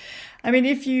 I mean,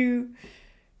 if you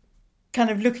kind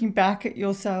of looking back at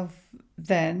yourself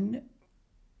then,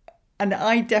 and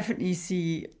I definitely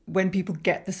see when people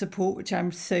get the support, which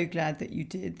I'm so glad that you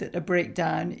did, that a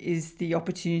breakdown is the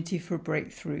opportunity for a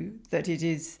breakthrough, that it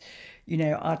is,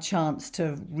 our chance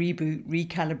to reboot,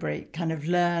 recalibrate, kind of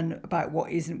learn about what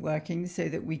isn't working so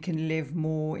that we can live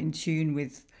more in tune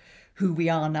with who we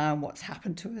are now and what's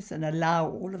happened to us, and allow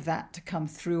all of that to come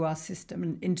through our system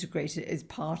and integrate it as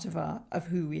part of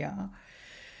who we are.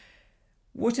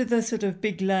 What are the sort of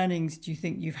big learnings do you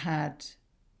think you've had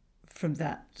from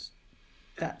that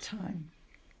time?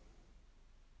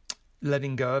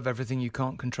 Letting go of everything you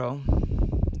can't control.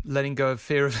 Letting go of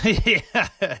fear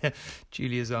of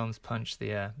Julia's arms punched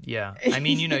the air. Yeah. I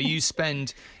mean,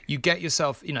 you get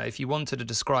yourself, if you wanted to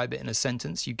describe it in a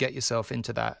sentence, you get yourself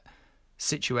into that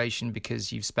situation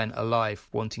because you've spent a life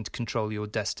wanting to control your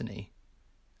destiny.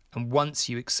 And once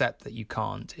you accept that you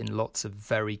can't in lots of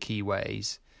very key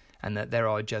ways, and that there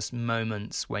are just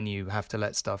moments when you have to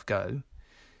let stuff go,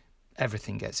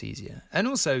 everything gets easier. And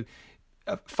also,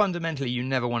 fundamentally, you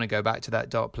never want to go back to that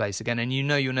dark place again, and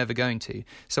you're never going to.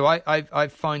 So I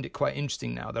find it quite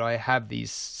interesting now that I have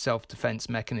these self-defense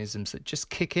mechanisms that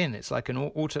just kick in. It's like an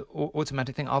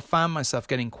automatic thing. I'll find myself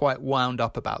getting quite wound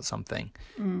up about something,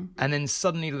 and then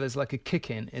suddenly there's like a kick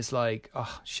in. It's like,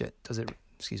 oh shit,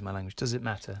 excuse my language, does it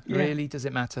matter? Yeah. Really? Does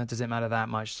it matter? Does it matter that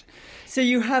much? So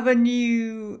you have a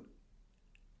new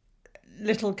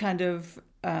little kind of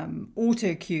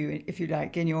auto cue, if you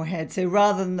like, in your head. So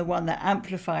rather than the one that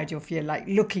amplified your fear, like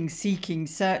looking, seeking,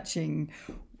 searching,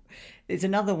 there's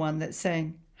another one that's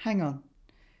saying, hang on,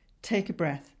 take a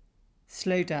breath,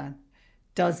 slow down.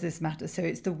 Does this matter? So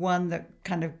it's the one that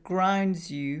kind of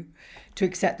grounds you to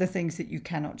accept the things that you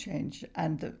cannot change,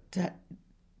 and to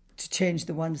change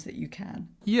the ones that you can.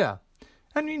 Yeah.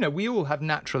 And, we all have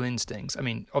natural instincts. I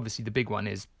mean, obviously the big one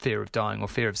is fear of dying, or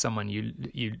fear of someone you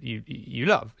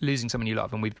love, losing someone you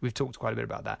love. And we've talked quite a bit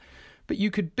about that. But you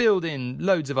could build in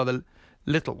loads of other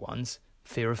little ones.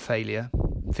 Fear of failure,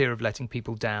 fear of letting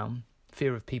people down,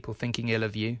 fear of people thinking ill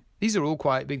of you. These are all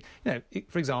quite big.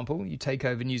 For example, you take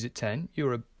over News at 10,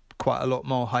 you're quite a lot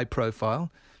more high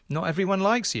profile. Not everyone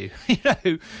likes you,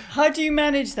 How do you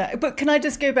manage that? But can I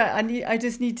just go back? I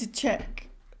just need to check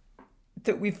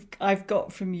that I've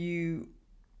got from you.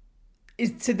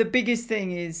 So the biggest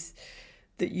thing is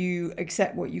that you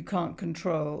accept what you can't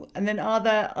control. And then are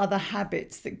there other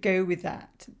habits that go with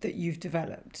that you've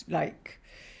developed, like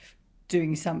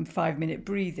doing some 5-minute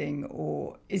breathing,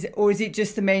 or is it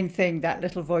just the main thing, that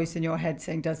little voice in your head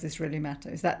saying, does this really matter?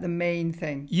 Is that the main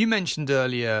thing? You mentioned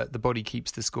earlier The Body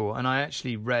Keeps the Score, and I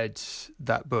actually read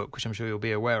that book, which I'm sure you'll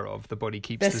be aware of, The Body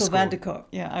Keeps the Score. Bessel van der Kolk.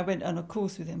 Yeah, I went on a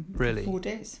course with him for 4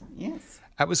 days. Yes.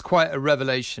 It was quite a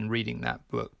revelation reading that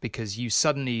book, because you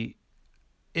suddenly,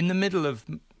 in the middle of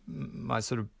my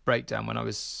sort of breakdown, when I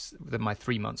was with my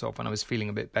 3 months off, when I was feeling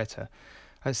a bit better,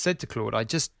 I said to Claude, I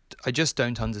just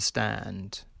don't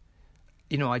understand.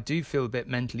 I do feel a bit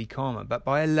mentally calmer, but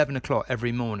by 11 o'clock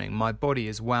every morning, my body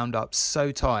is wound up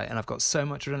so tight and I've got so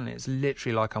much adrenaline. It's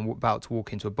literally like I'm about to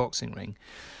walk into a boxing ring.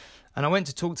 And I went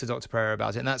to talk to Dr. Pereira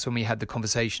about it, and that's when we had the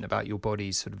conversation about your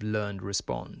body's sort of learned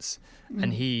response.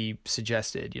 And he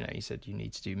suggested, he said, you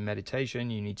need to do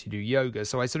meditation, you need to do yoga.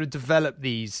 So I sort of developed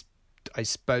these, I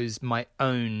suppose,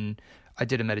 I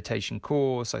did a meditation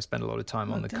course. I spent a lot of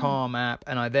time on the Calm app,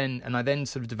 and I then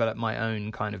sort of developed my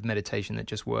own kind of meditation that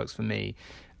just works for me.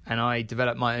 and I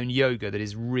developed my own yoga that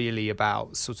is really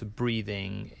about sort of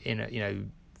breathing in a,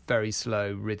 very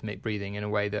slow rhythmic breathing in a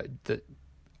way that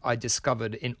I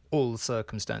discovered in all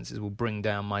circumstances will bring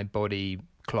down my body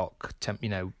clock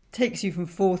takes you from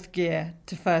fourth gear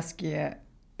to first gear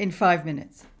in 5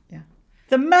 minutes. Yeah.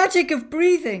 The magic of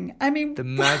breathing. I mean, the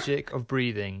magic of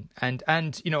breathing. And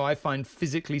I find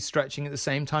physically stretching at the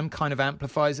same time kind of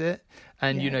amplifies it.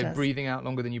 And, breathing out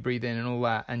longer than you breathe in and all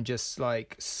that. And just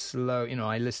like slow,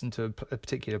 I listen to a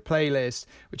particular playlist,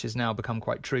 which has now become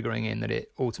quite triggering in that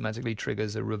it automatically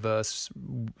triggers a reverse,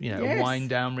 a wind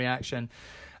down reaction.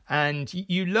 And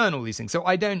you learn all these things. So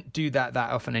I don't do that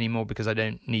often anymore because I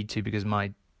don't need to, because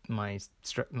my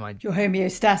your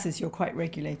homeostasis, you're quite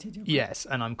regulated. Yes,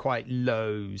 and I'm quite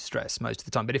low stress most of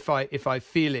the time. But if I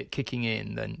feel it kicking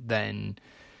in, then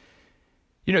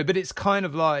but it's kind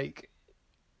of like,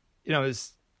 I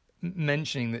was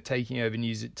mentioning that taking over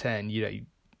news at 10,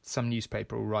 some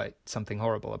newspaper will write something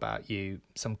horrible about you.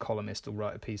 Some columnist will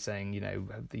write a piece saying,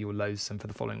 you're loathsome for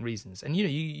the following reasons. And,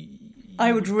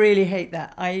 I would really hate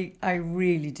that. I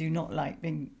really do not like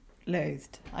being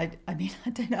loathed. I mean,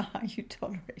 I don't know how you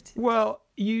tolerate it. Well,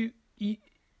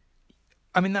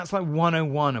 that's like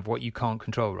 101 of what you can't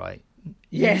control, right?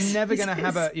 Yes. You're never going to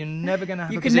have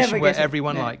a position where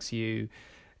everyone likes you.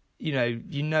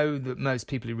 You know that most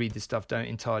people who read this stuff don't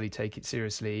entirely take it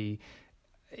seriously.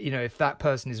 If that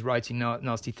person is writing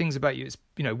nasty things about you, it's,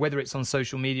 whether it's on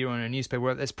social media or in a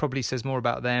newspaper, this probably says more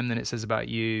about them than it says about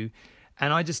you.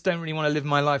 And I just don't really want to live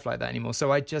my life like that anymore.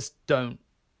 So I just don't,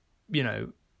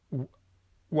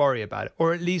 worry about it.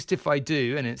 Or at least if I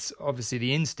do, and it's obviously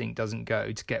the instinct doesn't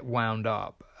go to get wound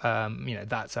up,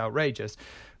 that's outrageous.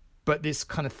 But this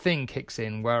kind of thing kicks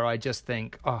in where I just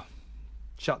think,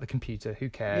 shut the computer, who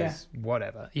cares,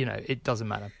 whatever, it doesn't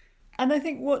matter. And I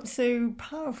think what's so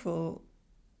powerful,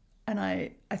 and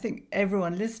I think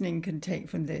everyone listening can take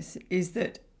from this, is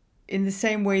that in the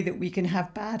same way that we can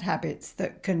have bad habits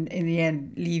that can in the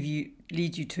end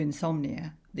lead you to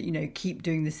insomnia, that keep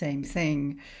doing the same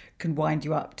thing can wind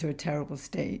you up to a terrible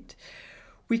state,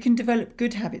 we can develop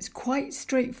good habits, quite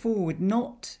straightforward,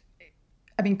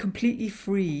 completely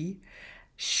free,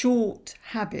 short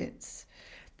habits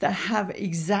that have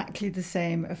exactly the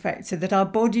same effect, so that our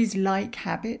bodies like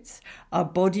habits. Our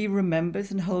body remembers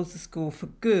and holds the score for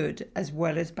good as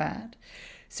well as bad.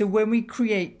 So when we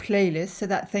create playlists, so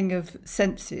that thing of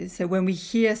senses, so when we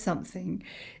hear something,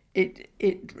 it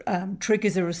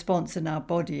triggers a response in our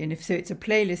body. And if so, it's a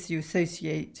playlist you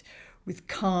associate with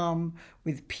calm,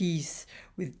 with peace,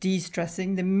 with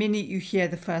de-stressing. The minute you hear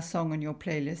the first song on your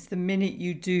playlist, the minute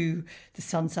you do the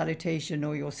sun salutation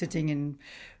or you're sitting in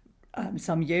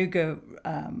some yoga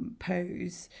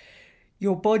pose,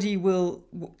 your body will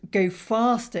go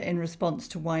faster in response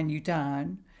to wind you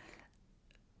down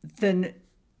than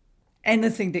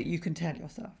anything that you can tell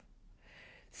yourself.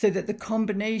 So that the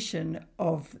combination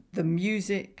of the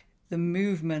music, the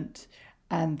movement,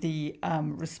 and the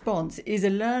response is a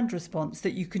learned response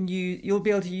that you can use. You'll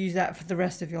be able to use that for the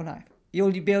rest of your life.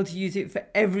 You'll be able to use it for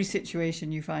every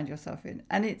situation you find yourself in.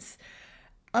 And it's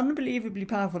unbelievably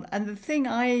powerful. And the thing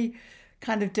I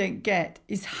kind of don't get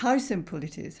is how simple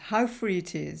it is, how free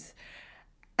it is.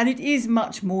 And it is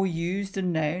much more used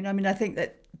and known. I mean, I think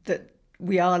that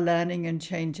we are learning and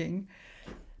changing,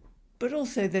 but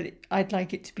also that I'd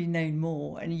like it to be known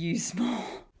more and used more.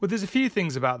 Well, there's a few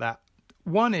things about that.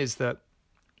 One is that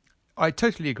I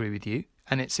totally agree with you,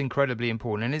 and it's incredibly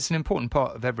important, and it's an important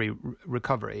part of every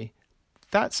recovery.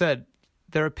 That said,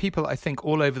 there are people, I think,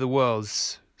 all over the world,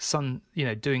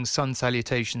 doing sun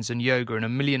salutations and yoga and a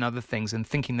million other things and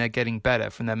thinking they're getting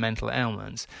better from their mental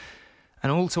ailments.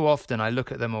 And all too often I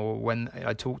look at them, or when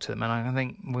I talk to them, and I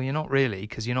think, well, you're not really,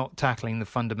 because you're not tackling the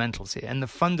fundamentals here. And the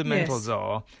fundamentals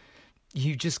are,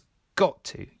 you've got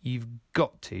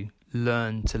to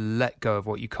learn to let go of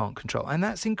what you can't control. And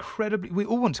that's incredibly, we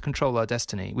all want to control our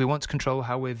destiny. We want to control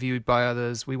how we're viewed by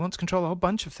others. We want to control a whole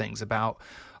bunch of things about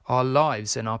our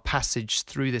lives and our passage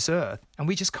through this earth. And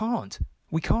we just can't.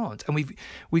 We can't. And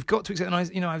we've got to accept,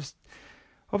 and I was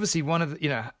obviously one of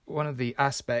the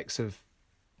aspects of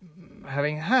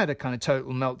having had a kind of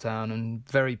total meltdown and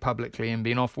very publicly and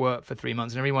been off work for 3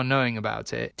 months and everyone knowing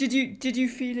about it. Did you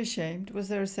feel ashamed? Was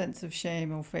there a sense of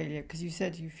shame or failure? Because you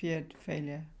said you feared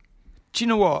failure. Do you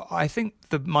know what? I think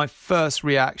my first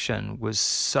reaction was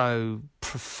so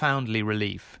profoundly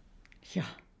relief. Yeah,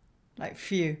 like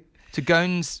phew. To go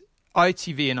and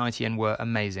ITV and ITN were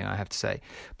amazing, I have to say.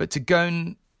 But to go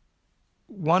and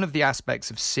one of the aspects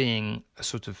of seeing a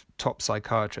sort of top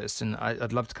psychiatrist, and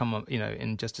I'd love to come up,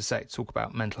 in just a sec, to talk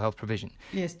about mental health provision.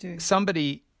 Yes, do.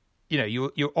 Somebody,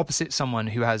 you're opposite someone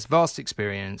who has vast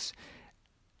experience,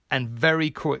 and very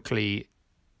quickly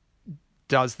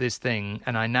does this thing,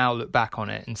 and I now look back on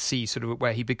it and see sort of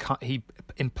where he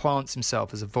implants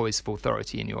himself as a voice of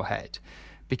authority in your head,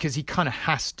 because he kind of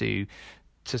has to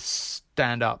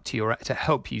stand up to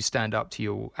help you stand up to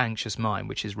your anxious mind,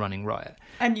 which is running riot.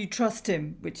 And you trust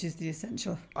him, which is the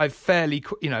essential. I very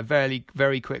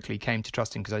quickly came to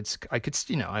trust him, because I could,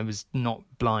 I was not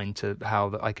blind to how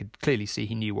that I could clearly see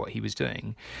he knew what he was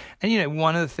doing. And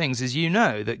one of the things is,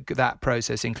 that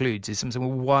process includes is something.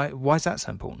 Well, why is that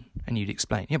so important? And you'd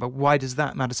explain. Yeah, but why does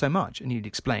that matter so much? And you'd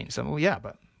explain. So, well, yeah,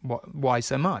 but why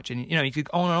so much? And you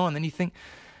could go on and on. And then you think,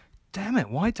 damn it,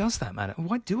 why does that matter?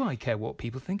 Why do I care what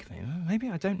people think of me? Maybe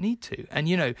I don't need to. And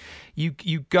you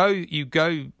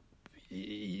go,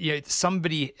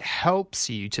 somebody helps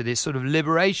you to this sort of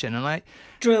liberation, and I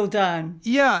drill down.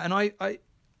 Yeah, and I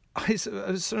was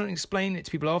sort of explaining it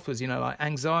to people afterwards, like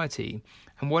anxiety.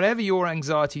 And whatever your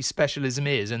anxiety specialism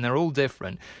is, and they're all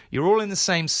different, you're all in the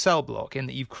same cell block in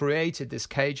that you've created this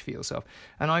cage for yourself.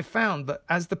 And I found that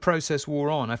as the process wore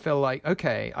on, I felt like,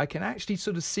 okay, I can actually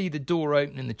sort of see the door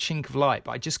open in the chink of light,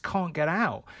 but I just can't get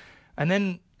out. And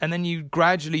then you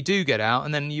gradually do get out,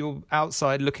 and then you're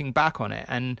outside looking back on it.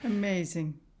 And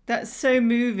amazing. That's so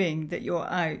moving that you're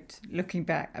out looking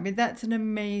back. I mean, that's an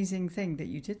amazing thing that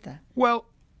you did that. Well,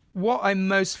 what I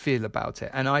most feel about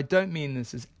it, and I don't mean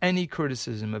this as any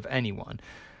criticism of anyone,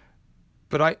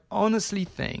 but I honestly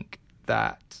think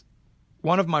that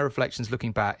one of my reflections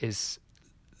looking back is,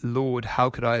 Lord, how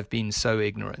could I have been so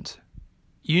ignorant?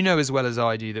 You know as well as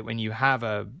I do that when you have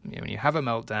a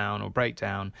meltdown or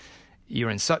breakdown, you're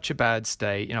in such a bad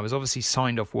state. I was obviously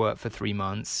signed off work for 3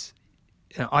 months.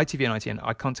 ITV and ITN,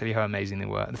 I can't tell you how amazing they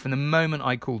were. From the moment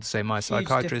I called to say my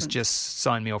psychiatrist just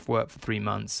signed me off work for 3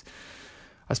 months,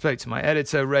 I spoke to my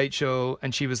editor, Rachel,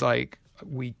 and she was like,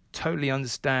 we totally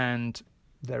understand.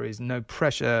 There is no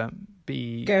pressure.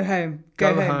 Go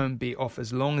home. Be off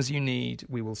as long as you need.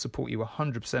 We will support you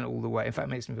 100% all the way. In fact,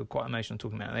 it makes me feel quite emotional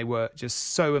talking about it. They were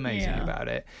just so amazing about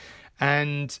it.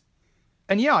 And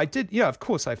yeah, I did. Yeah, of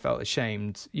course I felt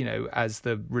ashamed, as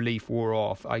the relief wore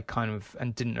off. I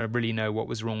and didn't really know what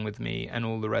was wrong with me and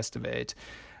all the rest of it.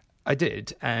 I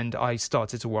did, and I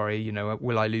started to worry,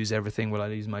 will I lose everything? Will I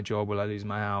lose my job? Will I lose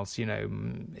my house?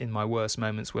 In my worst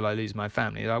moments, will I lose my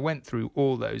family? I went through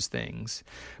all those things,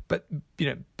 but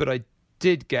I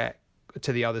did get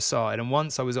to the other side. And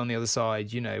once I was on the other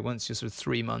side, once you're sort of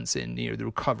 3 months in, the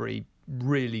recovery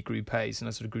really grew pace, and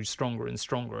I sort of grew stronger and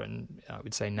stronger. And I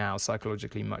would say now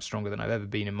psychologically much stronger than I've ever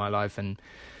been in my life. And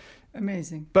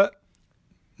amazing. But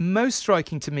most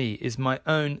striking to me is my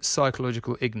own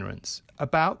psychological ignorance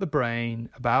about the brain,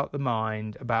 about the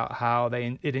mind, about how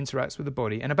it interacts with the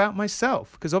body, and about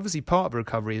myself. Because obviously part of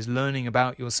recovery is learning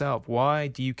about yourself. Why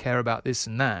do you care about this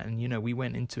and that? And, we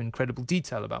went into incredible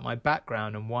detail about my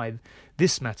background and why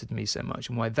this mattered to me so much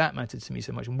and why that mattered to me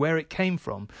so much and where it came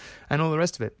from and all the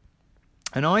rest of it.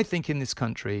 And I think in this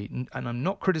country, and I'm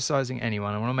not criticizing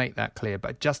anyone, I want to make that clear,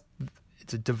 but just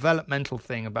it's a developmental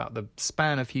thing about the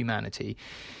span of humanity,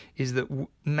 is that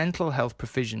mental health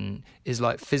provision is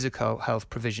like physical health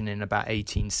provision in about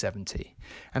 1870.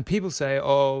 And people say,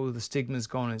 oh, the stigma's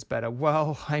gone, it's better.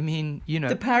 Well, I mean,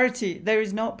 the parity, there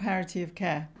is not parity of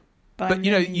care. But,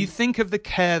 you think of the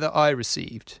care that I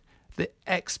received, the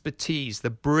expertise, the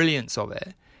brilliance of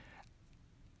it.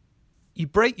 You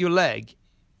break your leg,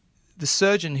 the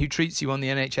surgeon who treats you on the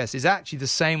NHS is actually the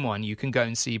same one you can go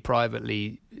and see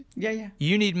privately. Yeah.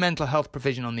 You need mental health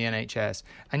provision on the NHS.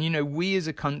 And, we as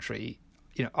a country,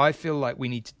 I feel like we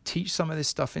need to teach some of this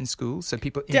stuff in schools so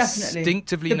people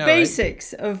instinctively know the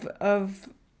basics of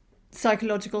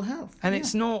psychological health. And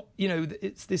it's not,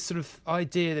 it's this sort of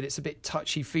idea that it's a bit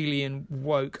touchy-feely and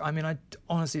woke. I mean,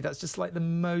 honestly, that's just like the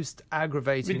most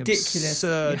aggravating,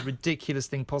 absurd, ridiculous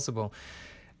thing possible.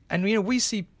 And, we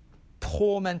see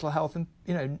poor mental health,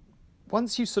 and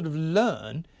once you sort of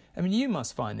learn, I mean, you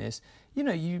must find this,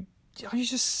 you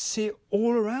just see it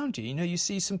all around you. You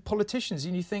see some politicians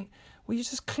and you think, well, you're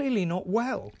just clearly not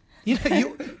well.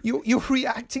 You're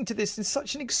reacting to this in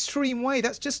such an extreme way.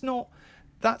 That's not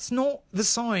the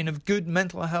sign of good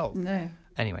mental health. No.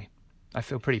 Anyway, I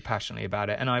feel pretty passionately about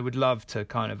it, and I would love to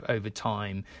kind of over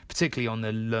time, particularly on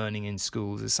the learning in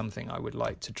schools, is something I would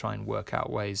like to try and work out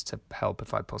ways to help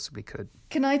if I possibly could.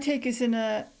 Can I take us in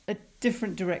a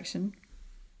different direction?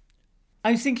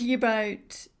 I was thinking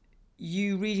about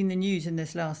you reading the news in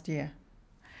this last year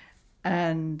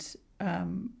and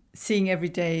seeing every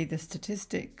day the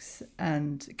statistics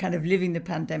and kind of living the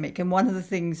pandemic. And one of the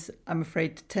things I'm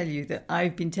afraid to tell you that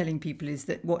I've been telling people is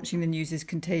that watching the news is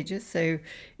contagious. So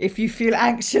if you feel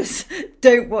anxious,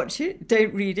 don't watch it,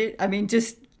 don't read it. I mean,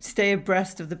 just stay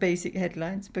abreast of the basic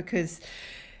headlines because,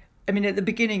 I mean, at the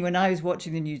beginning when I was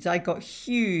watching the news, I got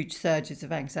huge surges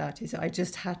of anxiety. So I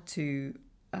just had to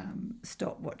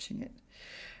stop watching it.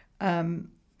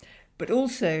 But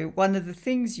also, one of the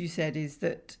things you said is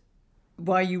that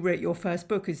why you wrote your first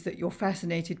book is that you're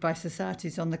fascinated by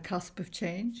societies on the cusp of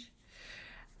change.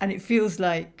 And it feels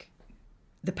like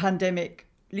the pandemic,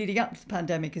 leading up to the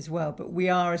pandemic as well, but we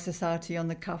are a society on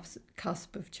the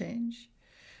cusp of change.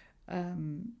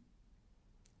 And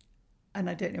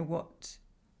I don't know what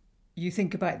you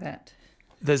think about that.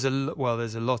 There's a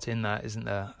lot in that, isn't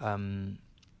there?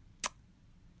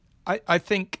 I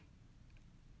think,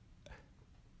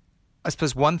 I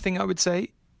suppose one thing I would say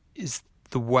is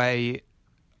the way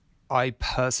I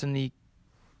personally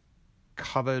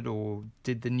covered or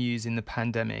did the news in the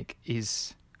pandemic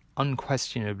is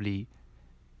unquestionably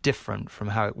different from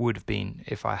how it would have been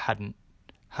if I hadn't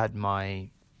had my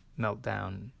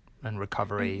meltdown and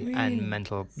recovery and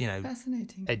mental,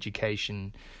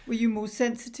 education. Were you more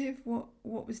sensitive? What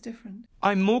was different?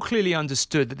 I more clearly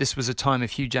understood that this was a time of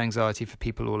huge anxiety for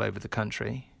people all over the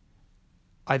country.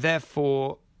 I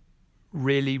therefore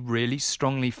really, really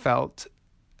strongly felt,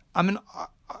 I mean,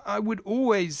 I would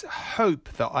always hope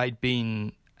that I'd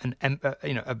been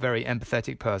a very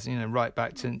empathetic person, right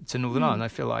back to Northern Ireland. I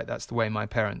feel like that's the way my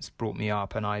parents brought me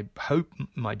up, and I hope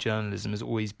my journalism has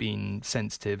always been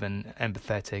sensitive and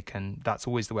empathetic, and that's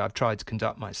always the way I've tried to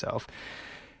conduct myself.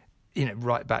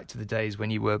 Right back to the days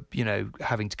when you were,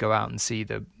 having to go out and see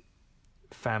the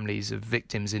families of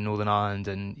victims in Northern Ireland,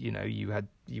 and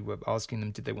you were asking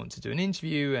them did they want to do an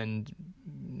interview, and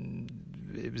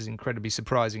it was incredibly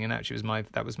surprising. And actually,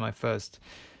 that was my first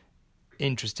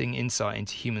interesting insight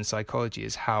into human psychology,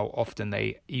 is how often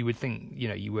you would think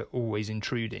you were always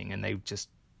intruding, and they just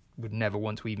would never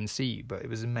want to even see you. But it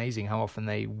was amazing how often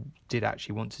they did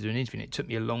actually want to do an interview. And it took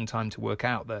me a long time to work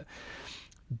out that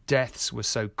deaths were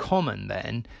so common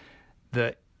then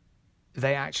that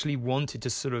they actually wanted to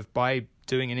sort of, by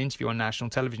doing an interview on national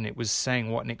television, it was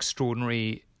saying what an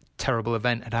extraordinary, terrible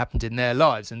event had happened in their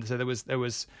lives. And so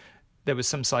there was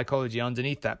some psychology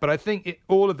underneath that. But I think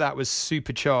all of that was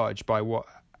supercharged by what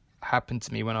happened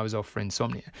to me when I was off for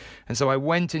insomnia. And so I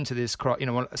went into this,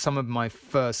 some of my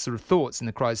first sort of thoughts in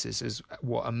the crisis is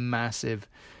what a massive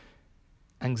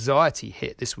anxiety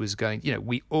hit this was going.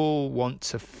 We all want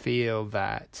to feel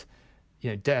that,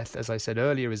 death, as I said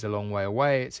earlier, is a long way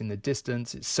away. It's in the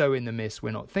distance. It's so in the mist, we're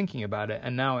not thinking about it.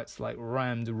 And now it's like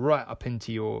rammed right up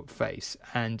into your face.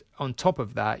 And on top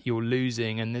of that, you're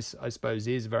losing, and this, I suppose,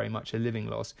 is very much a living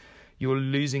loss, you're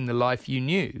losing the life you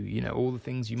knew. All the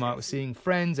things you might have seen,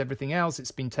 friends, everything else,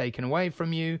 it's been taken away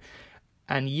from you.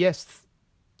 And yes,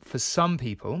 for some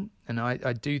people, and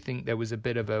I do think there was a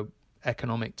bit of a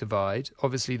economic divide.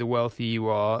 Obviously, the wealthier you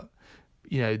are,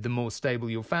 the more stable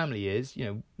your family is.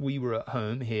 We were at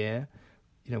home here.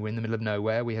 We're in the middle of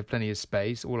nowhere. We have plenty of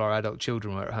space. All our adult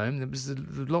children were at home. There was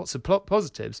lots of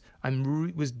positives. I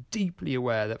was deeply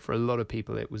aware that for a lot of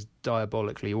people it was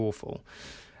diabolically awful.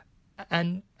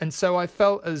 And so I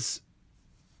felt as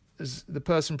the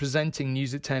person presenting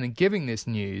News at 10 and giving this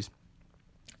news,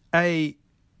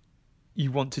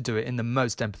 you want to do it in the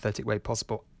most empathetic way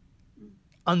possible,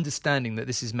 understanding that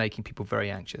this is making people very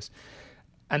anxious.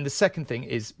 And the second thing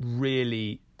is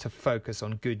really to focus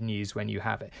on good news when you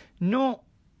have it. Not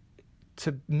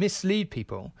to mislead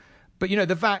people, but,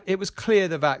 it was clear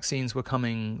the vaccines were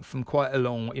coming from quite a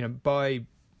long,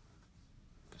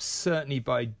 certainly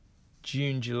by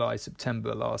June, July,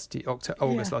 September last year,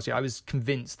 August last year, I was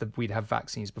convinced that we'd have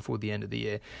vaccines before the end of the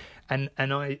year. And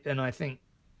I think,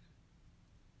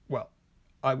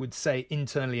 I would say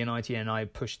internally in ITN, I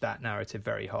pushed that narrative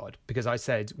very hard, because I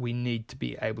said we need to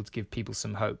be able to give people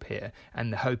some hope here,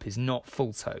 and the hope is not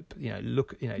false hope.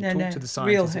 Talk to the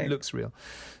scientists; it looks real.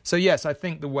 So yes, I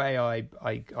think the way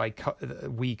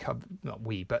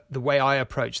the way I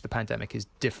approach the pandemic is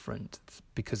different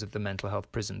because of the mental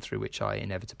health prism through which I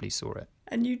inevitably saw it.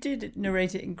 And you did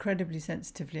narrate it incredibly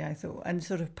sensitively, I thought, and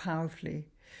sort of powerfully.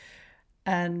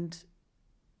 And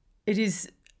it is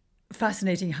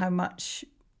fascinating how much,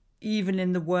 even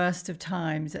in the worst of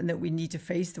times, and that we need to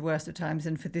face the worst of times,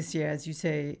 and for this year, as you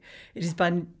say, it is by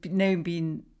no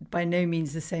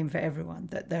means the same for everyone,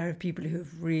 that there are people who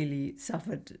have really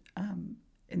suffered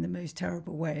in the most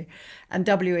terrible way. And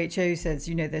WHO says,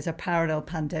 there's a parallel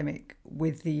pandemic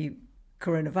with the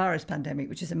coronavirus pandemic,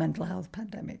 which is a mental health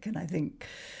pandemic. And I think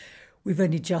we've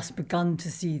only just begun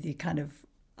to see the kind of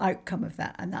outcome of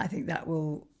that. And I think that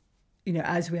will,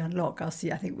 as we unlock,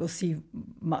 we'll see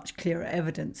much clearer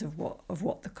evidence of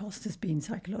what the cost has been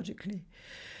psychologically.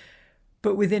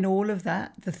 But within all of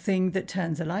that, the thing that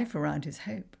turns a life around is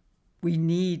hope. we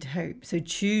need hope. So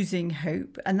choosing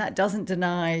hope, and that doesn't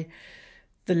deny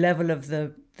the level of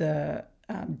the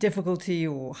difficulty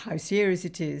or how serious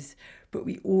it is, but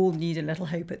we all need a little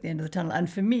hope at the end of the tunnel. And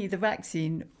for me, the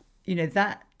vaccine,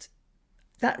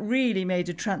 that really made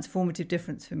a transformative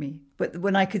difference for me. But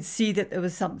when I could see that there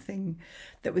was something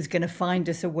that was going to find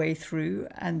us a way through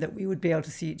and that we would be able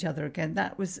to see each other again,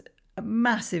 that was a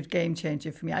massive game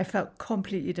changer for me. I felt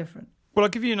completely different. Well, I'll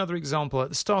give you another example. At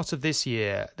the start of this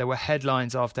year, there were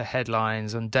headlines after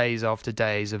headlines and days after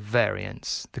days of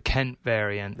variants. The Kent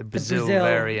variant, the Brazil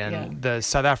variant, the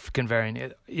South African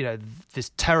variant,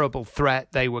 this terrible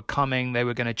threat. They were coming. They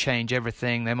were going to change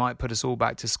everything. They might put us all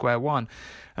back to square one.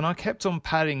 And I kept on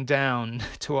padding down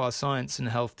to our science and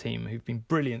health team, who've been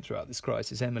brilliant throughout this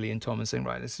crisis, Emily and Tom, and saying,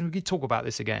 right, listen, we could talk about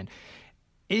this again.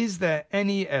 Is there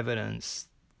any evidence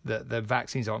that the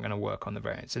vaccines aren't going to work on the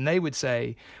variants? And they would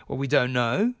say, well, we don't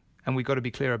know, and we've got to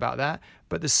be clear about that.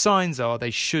 But the signs are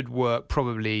they should work,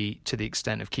 probably to the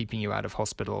extent of keeping you out of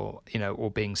hospital,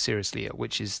 or being seriously ill,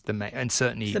 which is the main, and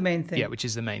certainly it's the main thing. Yeah, which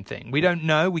is the main thing. We don't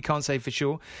know. We can't say for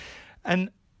sure.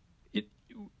 And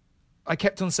I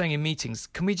kept on saying in meetings,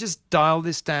 can we just dial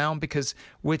this down, because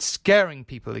we're scaring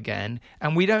people again,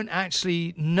 and we don't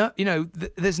actually know,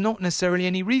 there's not necessarily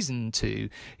any reason to.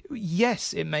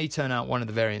 Yes, it may turn out one of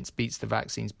the variants beats the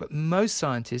vaccines, but most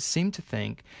scientists seem to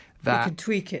think that we can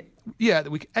tweak it. Yeah,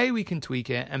 that we can tweak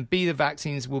it, and B, the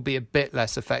vaccines will be a bit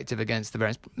less effective against the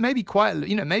variants. Maybe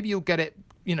maybe you'll get it,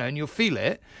 and you'll feel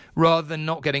it rather than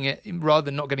not getting it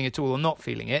at all or not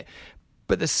feeling it.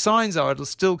 But the signs are it'll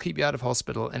still keep you out of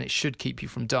hospital, and it should keep you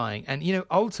from dying. And,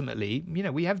 ultimately,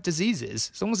 we have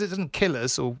diseases. As long as it doesn't kill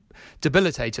us or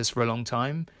debilitate us for a long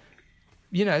time,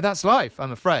 that's life,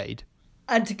 I'm afraid.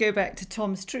 And to go back to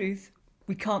Tom's truth,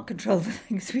 we can't control the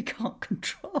things we can't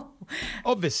control.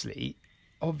 Obviously,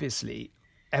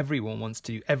 everyone wants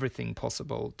to do everything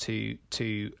possible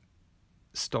to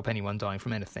stop anyone dying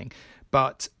from anything.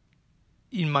 But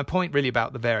my point really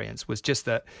about the variants was just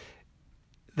that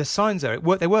the signs are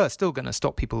they were still going to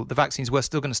stop people. The vaccines were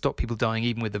still going to stop people dying,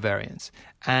 even with the variants.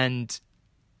 And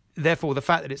therefore, the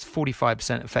fact that it's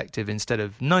 45% effective instead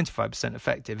of 95%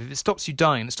 effective, if it stops you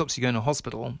dying, it stops you going to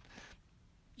hospital,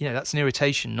 that's an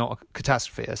irritation, not a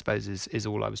catastrophe, I suppose, is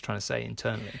all I was trying to say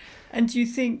internally. And do you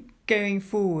think going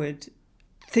forward,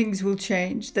 things will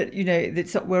change, that,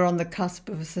 we're on the cusp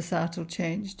of a societal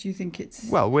change? Do you think it's...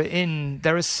 Well,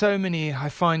 there are so many... I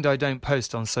find I don't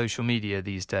post on social media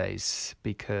these days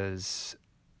because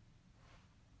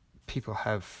people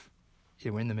have...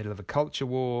 we're in the middle of a culture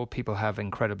war. People have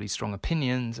incredibly strong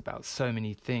opinions about so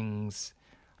many things.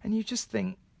 And you just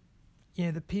think,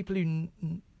 the people who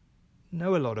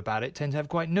know a lot about it tend to have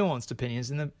quite nuanced opinions,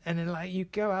 and then you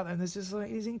go out there and there's just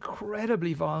these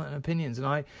incredibly violent opinions,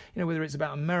 and whether it's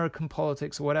about American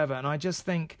politics or whatever, and I just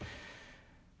don't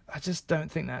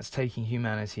think that's taking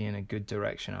humanity in a good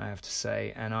direction, I have to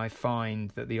say. And I find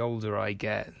that the older I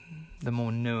get, the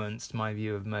more nuanced my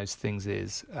view of most things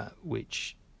is,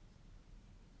 which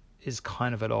is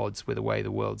kind of at odds with the way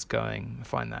the world's going. I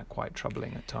find that quite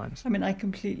troubling at times. I mean, I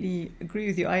completely agree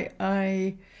with you.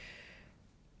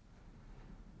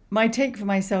 My take for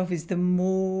myself is the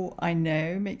more I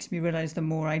know makes me realise the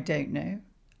more I don't know.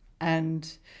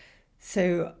 And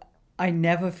so I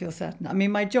never feel certain. I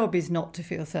mean, my job is not to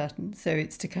feel certain. So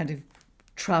it's to kind of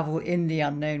travel in the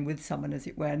unknown with someone, as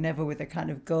it were, never with a kind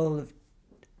of goal of,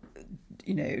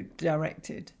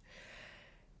 directed.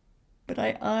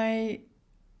 But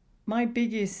my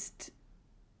biggest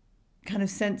kind of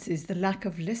sense is the lack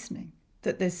of listening,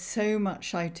 that there's so much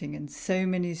shouting and so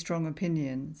many strong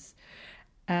opinions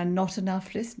and not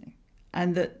enough listening.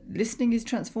 And that listening is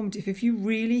transformative. If you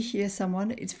really hear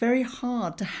someone, it's very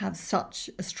hard to have such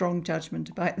a strong judgment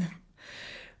about them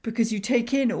because you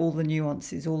take in all the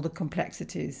nuances, all the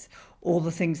complexities, all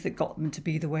the things that got them to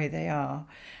be the way they are.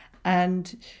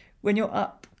 And when you're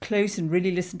up close and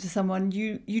really listen to someone,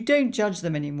 you don't judge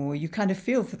them anymore. You kind of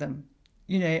feel for them,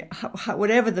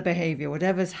 whatever the behaviour,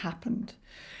 whatever's happened.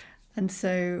 And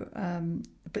so,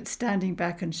 but standing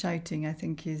back and shouting, I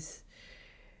think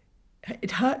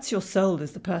it hurts your soul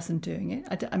as the person doing it.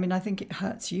 I think it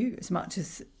hurts you as much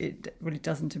as it really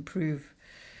doesn't improve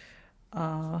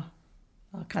our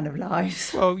kind of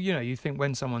lives. Well, you think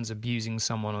when someone's abusing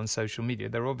someone on social media,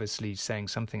 they're obviously saying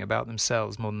something about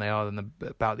themselves more than they are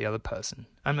about the other person.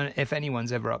 I mean, if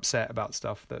anyone's ever upset about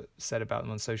stuff that's said about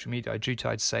them on social media, I do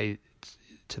try to say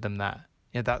to them that,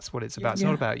 that's what it's about. It's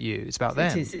not about you. It's about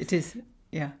them. It is.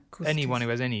 Yeah, of course. Anyone who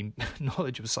has any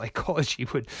knowledge of psychology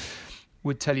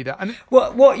would tell you that. I mean,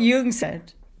 what Jung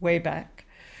said way back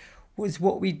was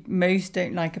what we most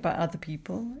don't like about other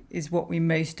people is what we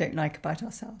most don't like about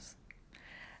ourselves.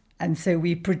 And so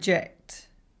we project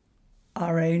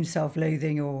our own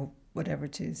self-loathing or whatever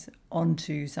it is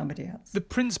onto somebody else. The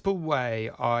principal way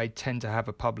I tend to have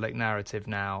a public narrative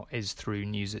now is through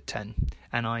News at 10.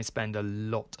 And I spend a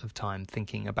lot of time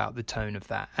thinking about the tone of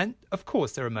that. And of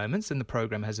course, there are moments, and the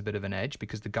programme has a bit of an edge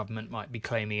because the government might be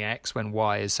claiming X when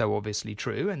Y is so obviously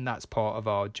true, and that's part of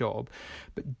our job.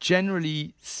 But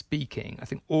generally speaking, I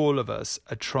think all of us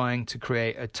are trying to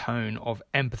create a tone of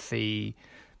empathy,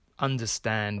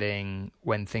 understanding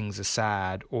when things are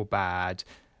sad or bad,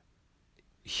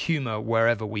 humour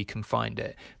wherever we can find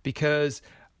it, because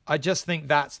I just think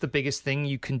that's the biggest thing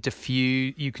you can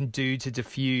do to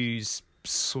diffuse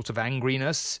sort of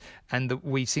angriness, and that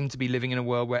we seem to be living in a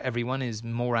world where everyone is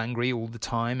more angry all the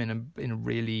time in a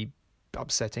really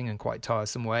upsetting and quite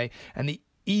tiresome way, and the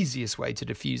easiest way to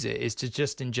diffuse it is to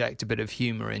just inject a bit of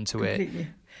humour into Completely. it.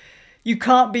 You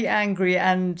can't be angry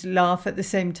and laugh at the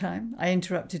same time. I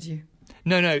interrupted you.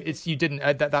 No, it's you didn't.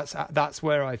 That's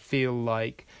where I feel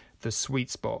like the sweet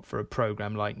spot for a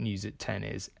program like News at 10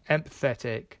 is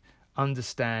empathetic,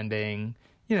 understanding,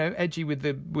 edgy with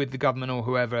the government or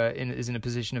whoever is in a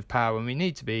position of power when we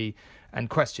need to be, and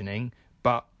questioning,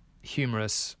 but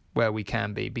humorous where we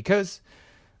can be, because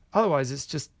otherwise it's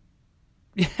just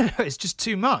it's just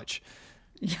too much.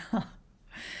 Yeah.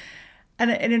 And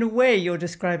in a way, you're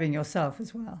describing yourself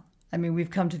as well. I mean,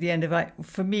 we've come to the end of,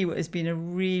 for me, what has been a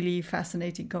really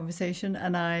fascinating conversation,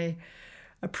 and I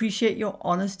appreciate your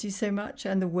honesty so much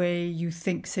and the way you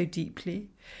think so deeply.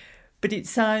 But it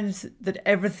sounds that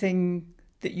everything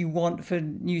that you want for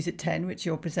News at 10, which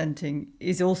you're presenting,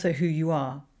 is also who you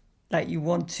are. Like, you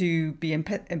want to be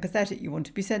empathetic, you want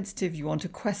to be sensitive, you want to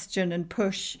question and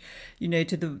push,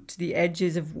 to the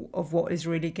edges of what is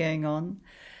really going on.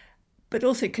 But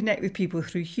also connect with people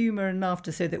through humour and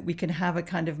laughter, so that we can have a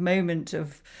kind of moment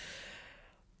of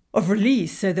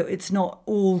release, so that it's not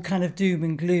all kind of doom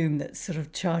and gloom that's sort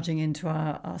of charging into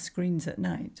our screens at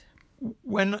night.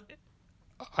 When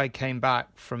I came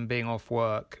back from being off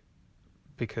work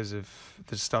because of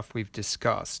the stuff we've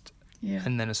discussed,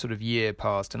 and then a sort of year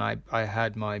passed, and I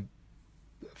had my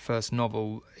first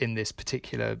novel in this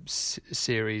particular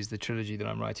series, the trilogy that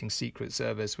I'm writing, Secret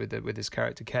Service, with this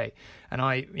character Kay. And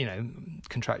I,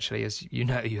 contractually, as you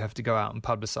know, you have to go out and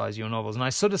publicise your novels. And I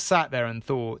sort of sat there and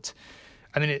thought,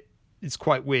 I mean, it's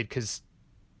quite weird because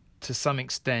to some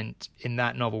extent in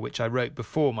that novel, which I wrote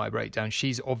before my breakdown,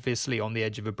 she's obviously on the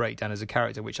edge of a breakdown as a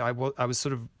character, which I was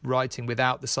sort of writing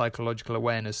without the psychological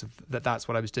awareness of that's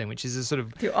what I was doing, which is a sort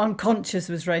of... Your unconscious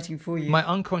was writing for you. My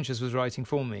unconscious was writing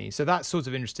for me. So that's sort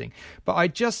of interesting. But I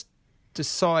just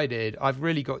decided I've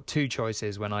really got two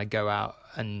choices when I go out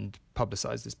and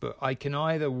publicise this book. I can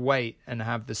either wait and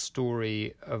have the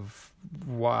story of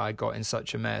why I got in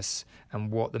such a mess and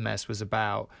what the mess was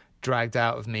about dragged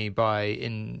out of me by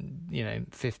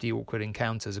 50 awkward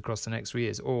encounters across the next 3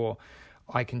 years, or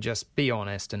I can just be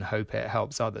honest and hope it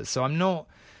helps others. So I'm not,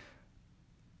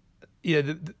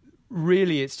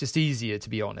 really it's just easier to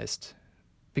be honest,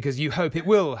 because you hope it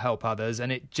will help others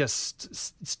and it just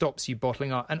stops you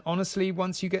bottling up. And honestly,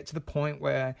 once you get to the point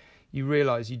where you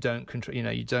realise you don't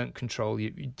control,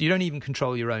 you don't even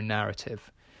control your own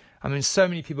narrative. I mean, so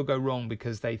many people go wrong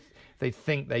because they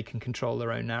think they can control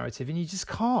their own narrative, and you just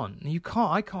can't.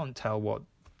 I can't tell what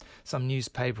some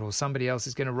newspaper or somebody else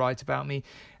is going to write about me.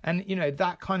 And,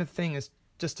 that kind of thing is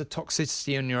just a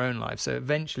toxicity in your own life. So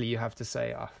eventually you have to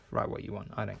say, write what you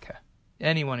want. I don't care.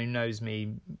 Anyone who knows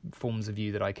me forms a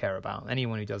view that I care about.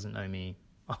 Anyone who doesn't know me,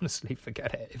 honestly,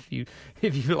 forget it.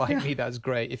 If you like me, that's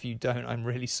great. If you don't, I'm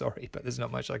really sorry, but there's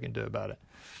not much I can do about it.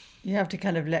 You have to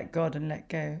kind of let God and let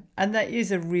go. And that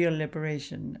is a real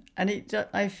liberation. And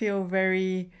I feel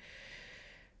very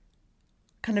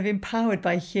kind of empowered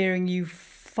by hearing you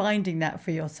finding that for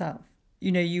yourself.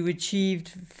 You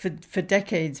achieved for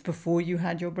decades before you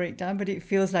had your breakdown, but it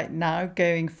feels like now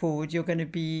going forward, you're going to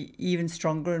be even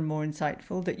stronger and more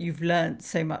insightful, that you've learned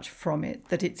so much from it,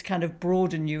 that it's kind of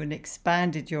broadened you and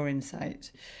expanded your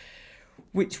insight,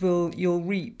 which you'll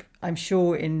reap, I'm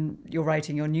sure, in your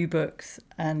writing your new books.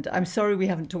 And I'm sorry we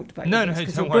haven't talked about your books,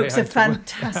 because your books are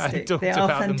fantastic. They are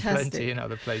fantastic. Them plenty in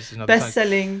other places.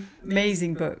 Best-selling,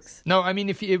 amazing books. No, I mean,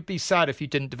 it'd be sad if you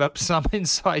didn't develop some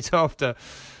insight after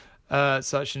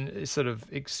such a sort of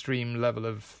extreme level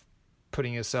of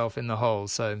putting yourself in the hole.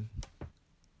 So,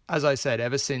 as I said,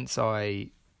 ever since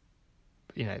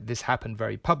this happened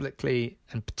very publicly,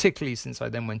 and particularly since I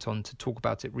then went on to talk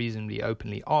about it reasonably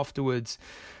openly afterwards,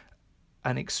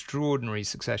 an extraordinary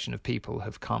succession of people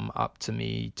have come up to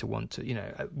me to want to,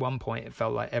 at one point it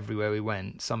felt like everywhere we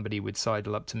went, somebody would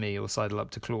sidle up to me or sidle up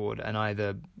to Claude and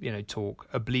either, talk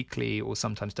obliquely or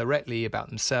sometimes directly about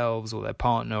themselves or their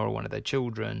partner or one of their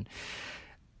children.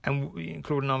 And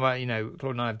Claude and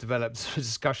I have developed a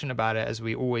discussion about it, as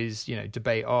we always,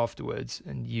 debate afterwards.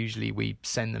 And usually we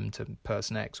send them to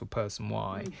person X or person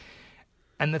Y.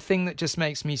 And the thing that just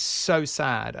makes me so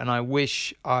sad, and I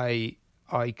wish I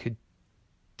could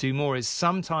do more, is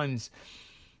sometimes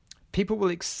people will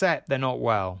accept they're not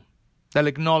well. They'll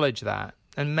acknowledge that.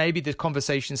 And maybe the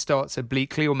conversation starts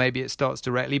obliquely or maybe it starts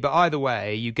directly. But either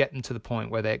way, you get them to the point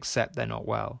where they accept they're not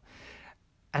well.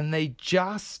 And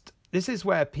this is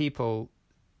where people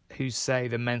who say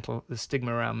the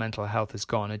stigma around mental health is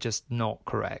gone are just not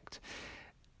correct.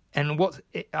 And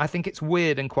I think it's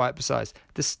weird and quite precise.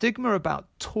 The stigma about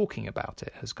talking about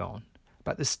it has gone.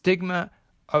 But the stigma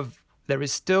of there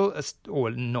is still,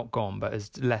 or not gone, but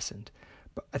has lessened.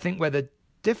 But I think where the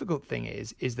difficult thing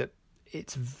is that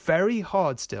it's very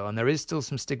hard still, and there is still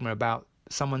some stigma about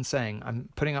someone saying, I'm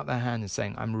putting up their hand and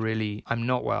saying, I'm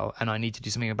not well and I need to do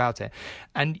something about it.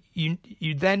 And you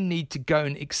then need to go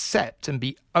and accept and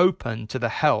be open to the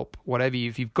help,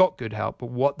 if you've got good help,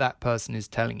 but what that person is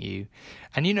telling you.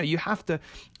 And, you have to,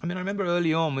 I remember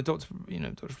early on with Dr.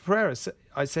 Pereira,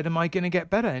 I said, am I going to get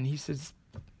better? And he says,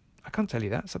 I can't tell you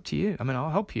that. It's up to you. I'll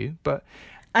help you, but...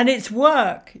 And it's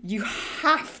work. You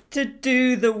have to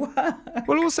do the work.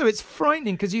 Well, also, it's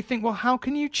frightening because you think, well, how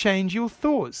can you change your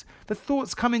thoughts? The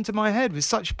thoughts come into my head with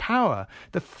such power.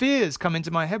 The fears come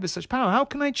into my head with such power. How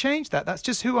can I change that? That's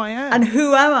just who I am. And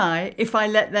who am I if I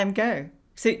let them go?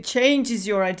 So it changes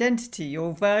your identity,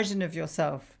 your version of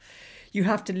yourself. You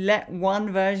have to let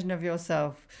one version of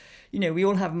yourself, we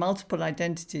all have multiple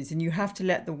identities, and you have to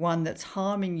let the one that's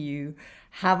harming you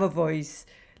have a voice.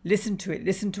 Listen to it,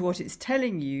 listen to what it's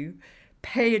telling you,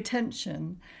 pay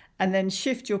attention, and then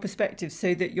shift your perspective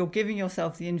so that you're giving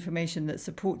yourself the information that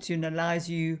supports you and allows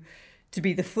you to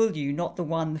be the full you, not the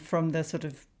one from the sort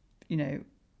of,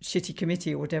 shitty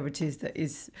committee or whatever it is that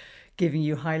is giving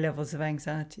you high levels of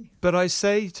anxiety. But I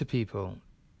say to people,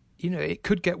 it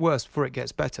could get worse before it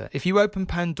gets better. If you open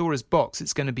Pandora's box,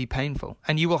 it's going to be painful.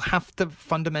 And you will have to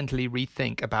fundamentally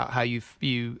rethink about how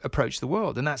you approach the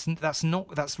world. And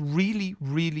that's really,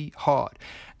 really hard.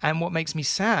 And what makes me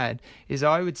sad is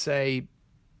I would say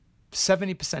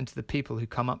 70% of the people who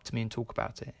come up to me and talk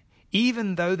about it,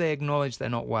 even though they acknowledge they're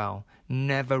not well,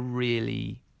 never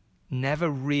really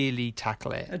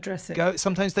tackle it. Address it.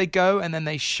 Sometimes they go and then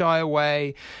they shy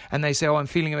away and they say, oh, I'm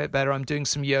feeling a bit better. I'm doing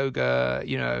some yoga,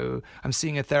 I'm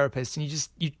seeing a therapist. And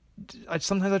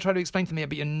sometimes I try to explain to them,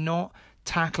 but you're not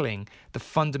tackling the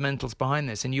fundamentals behind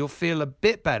this. And you'll feel a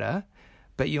bit better,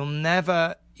 but you'll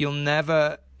never,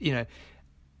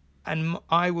 and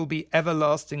I will be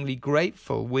everlastingly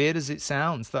grateful, weird as it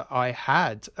sounds, that I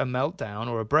had a meltdown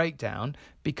or a breakdown,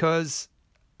 because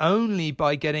only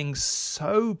by getting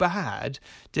so bad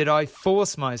did I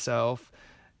force myself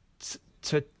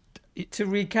to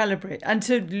recalibrate and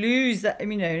to lose that.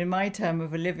 In my term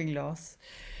of a living loss,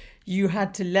 you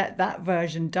had to let that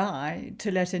version die to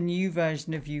let a new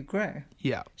version of you grow.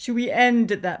 Yeah. Should we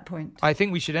end at that point? I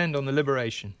think we should end on the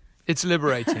liberation. It's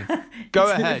liberating.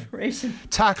 Go ahead. Liberation.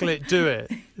 Tackle it. Do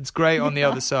it. It's great on the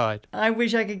other side. I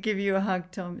wish I could give you a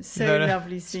hug, Tom. It's so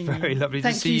lovely seeing you. It's very lovely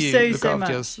to see you. Thank you so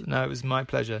much. No, it was my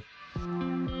pleasure.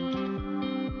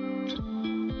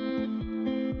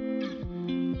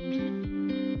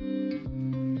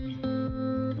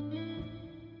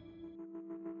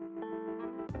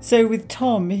 So with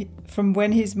Tom, from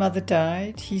when his mother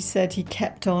died, he said he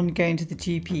kept on going to the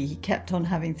GP. He kept on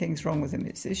having things wrong with him.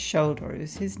 It's his shoulder, or it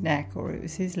was his neck, or it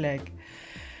was his leg.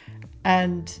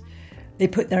 And they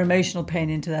put their emotional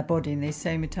pain into their body and they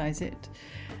somatize it.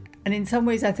 And in some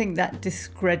ways, I think that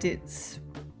discredits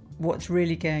what's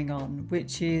really going on,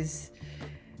 which is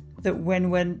that when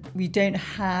we don't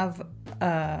have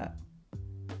a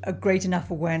great enough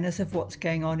awareness of what's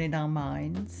going on in our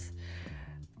minds,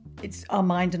 it's our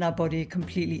mind and our body are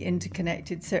completely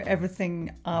interconnected. So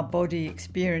everything our body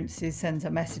experiences sends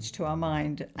a message to our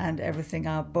mind, and everything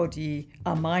our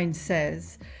mind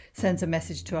says sends a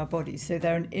message to our body. So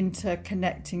they're an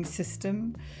interconnecting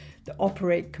system that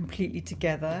operate completely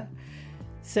together.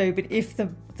 So, but if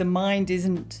the mind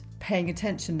isn't paying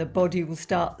attention, the body will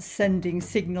start sending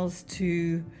signals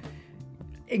to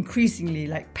increasingly,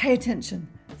 like, pay attention,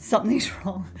 something's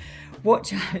wrong,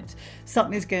 watch out,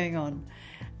 something's going on.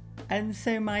 And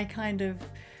so my kind of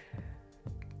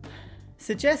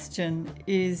suggestion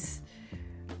is,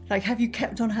 like, have you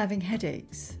kept on having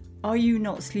headaches? Are you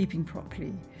not sleeping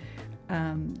properly?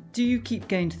 do you keep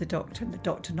going to the doctor and the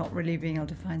doctor not really being able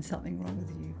to find something wrong with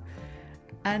you?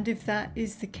 And if that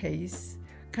is the case,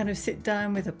 kind of sit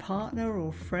down with a partner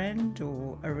or friend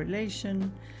or a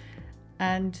relation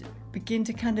and begin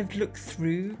to kind of look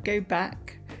through, go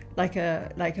back like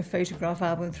a photograph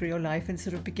album through your life and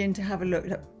sort of begin to have a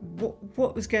look at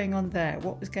what was going on there,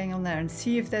 and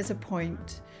see if there's a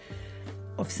point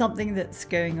of something that's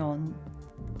going on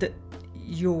that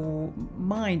your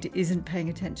mind isn't paying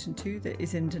attention to, that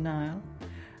is in denial,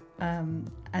 and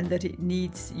that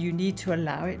you need to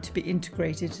allow it to be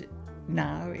integrated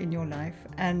now in your life.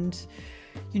 And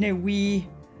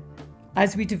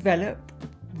as we develop,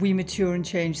 we mature and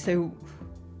change. So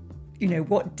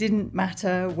what didn't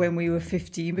matter when we were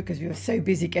 15 because we were so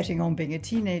busy getting on being a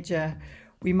teenager,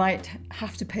 we might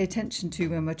have to pay attention to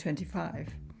when we're 25.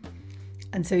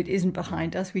 And so it isn't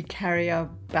behind us. We carry our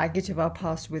baggage of our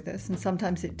past with us, and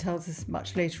sometimes it tells us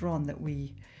much later on that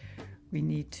we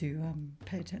need to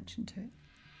pay attention to it.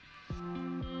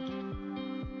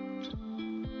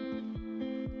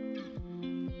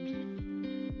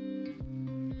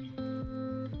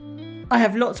 I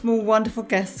have lots more wonderful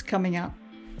guests coming up,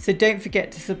 so don't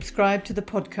forget to subscribe to the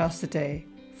podcast today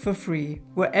for free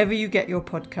wherever you get your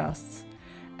podcasts,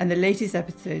 and the latest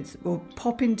episodes will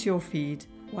pop into your feed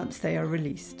once they are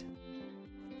released.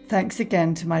 Thanks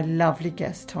again to my lovely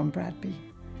guest Tom Bradby,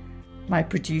 my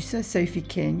producer Sophie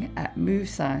King at Move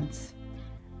Science,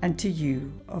 and to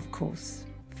you, of course,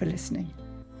 for listening.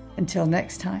 Until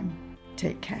next time,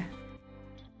 take care.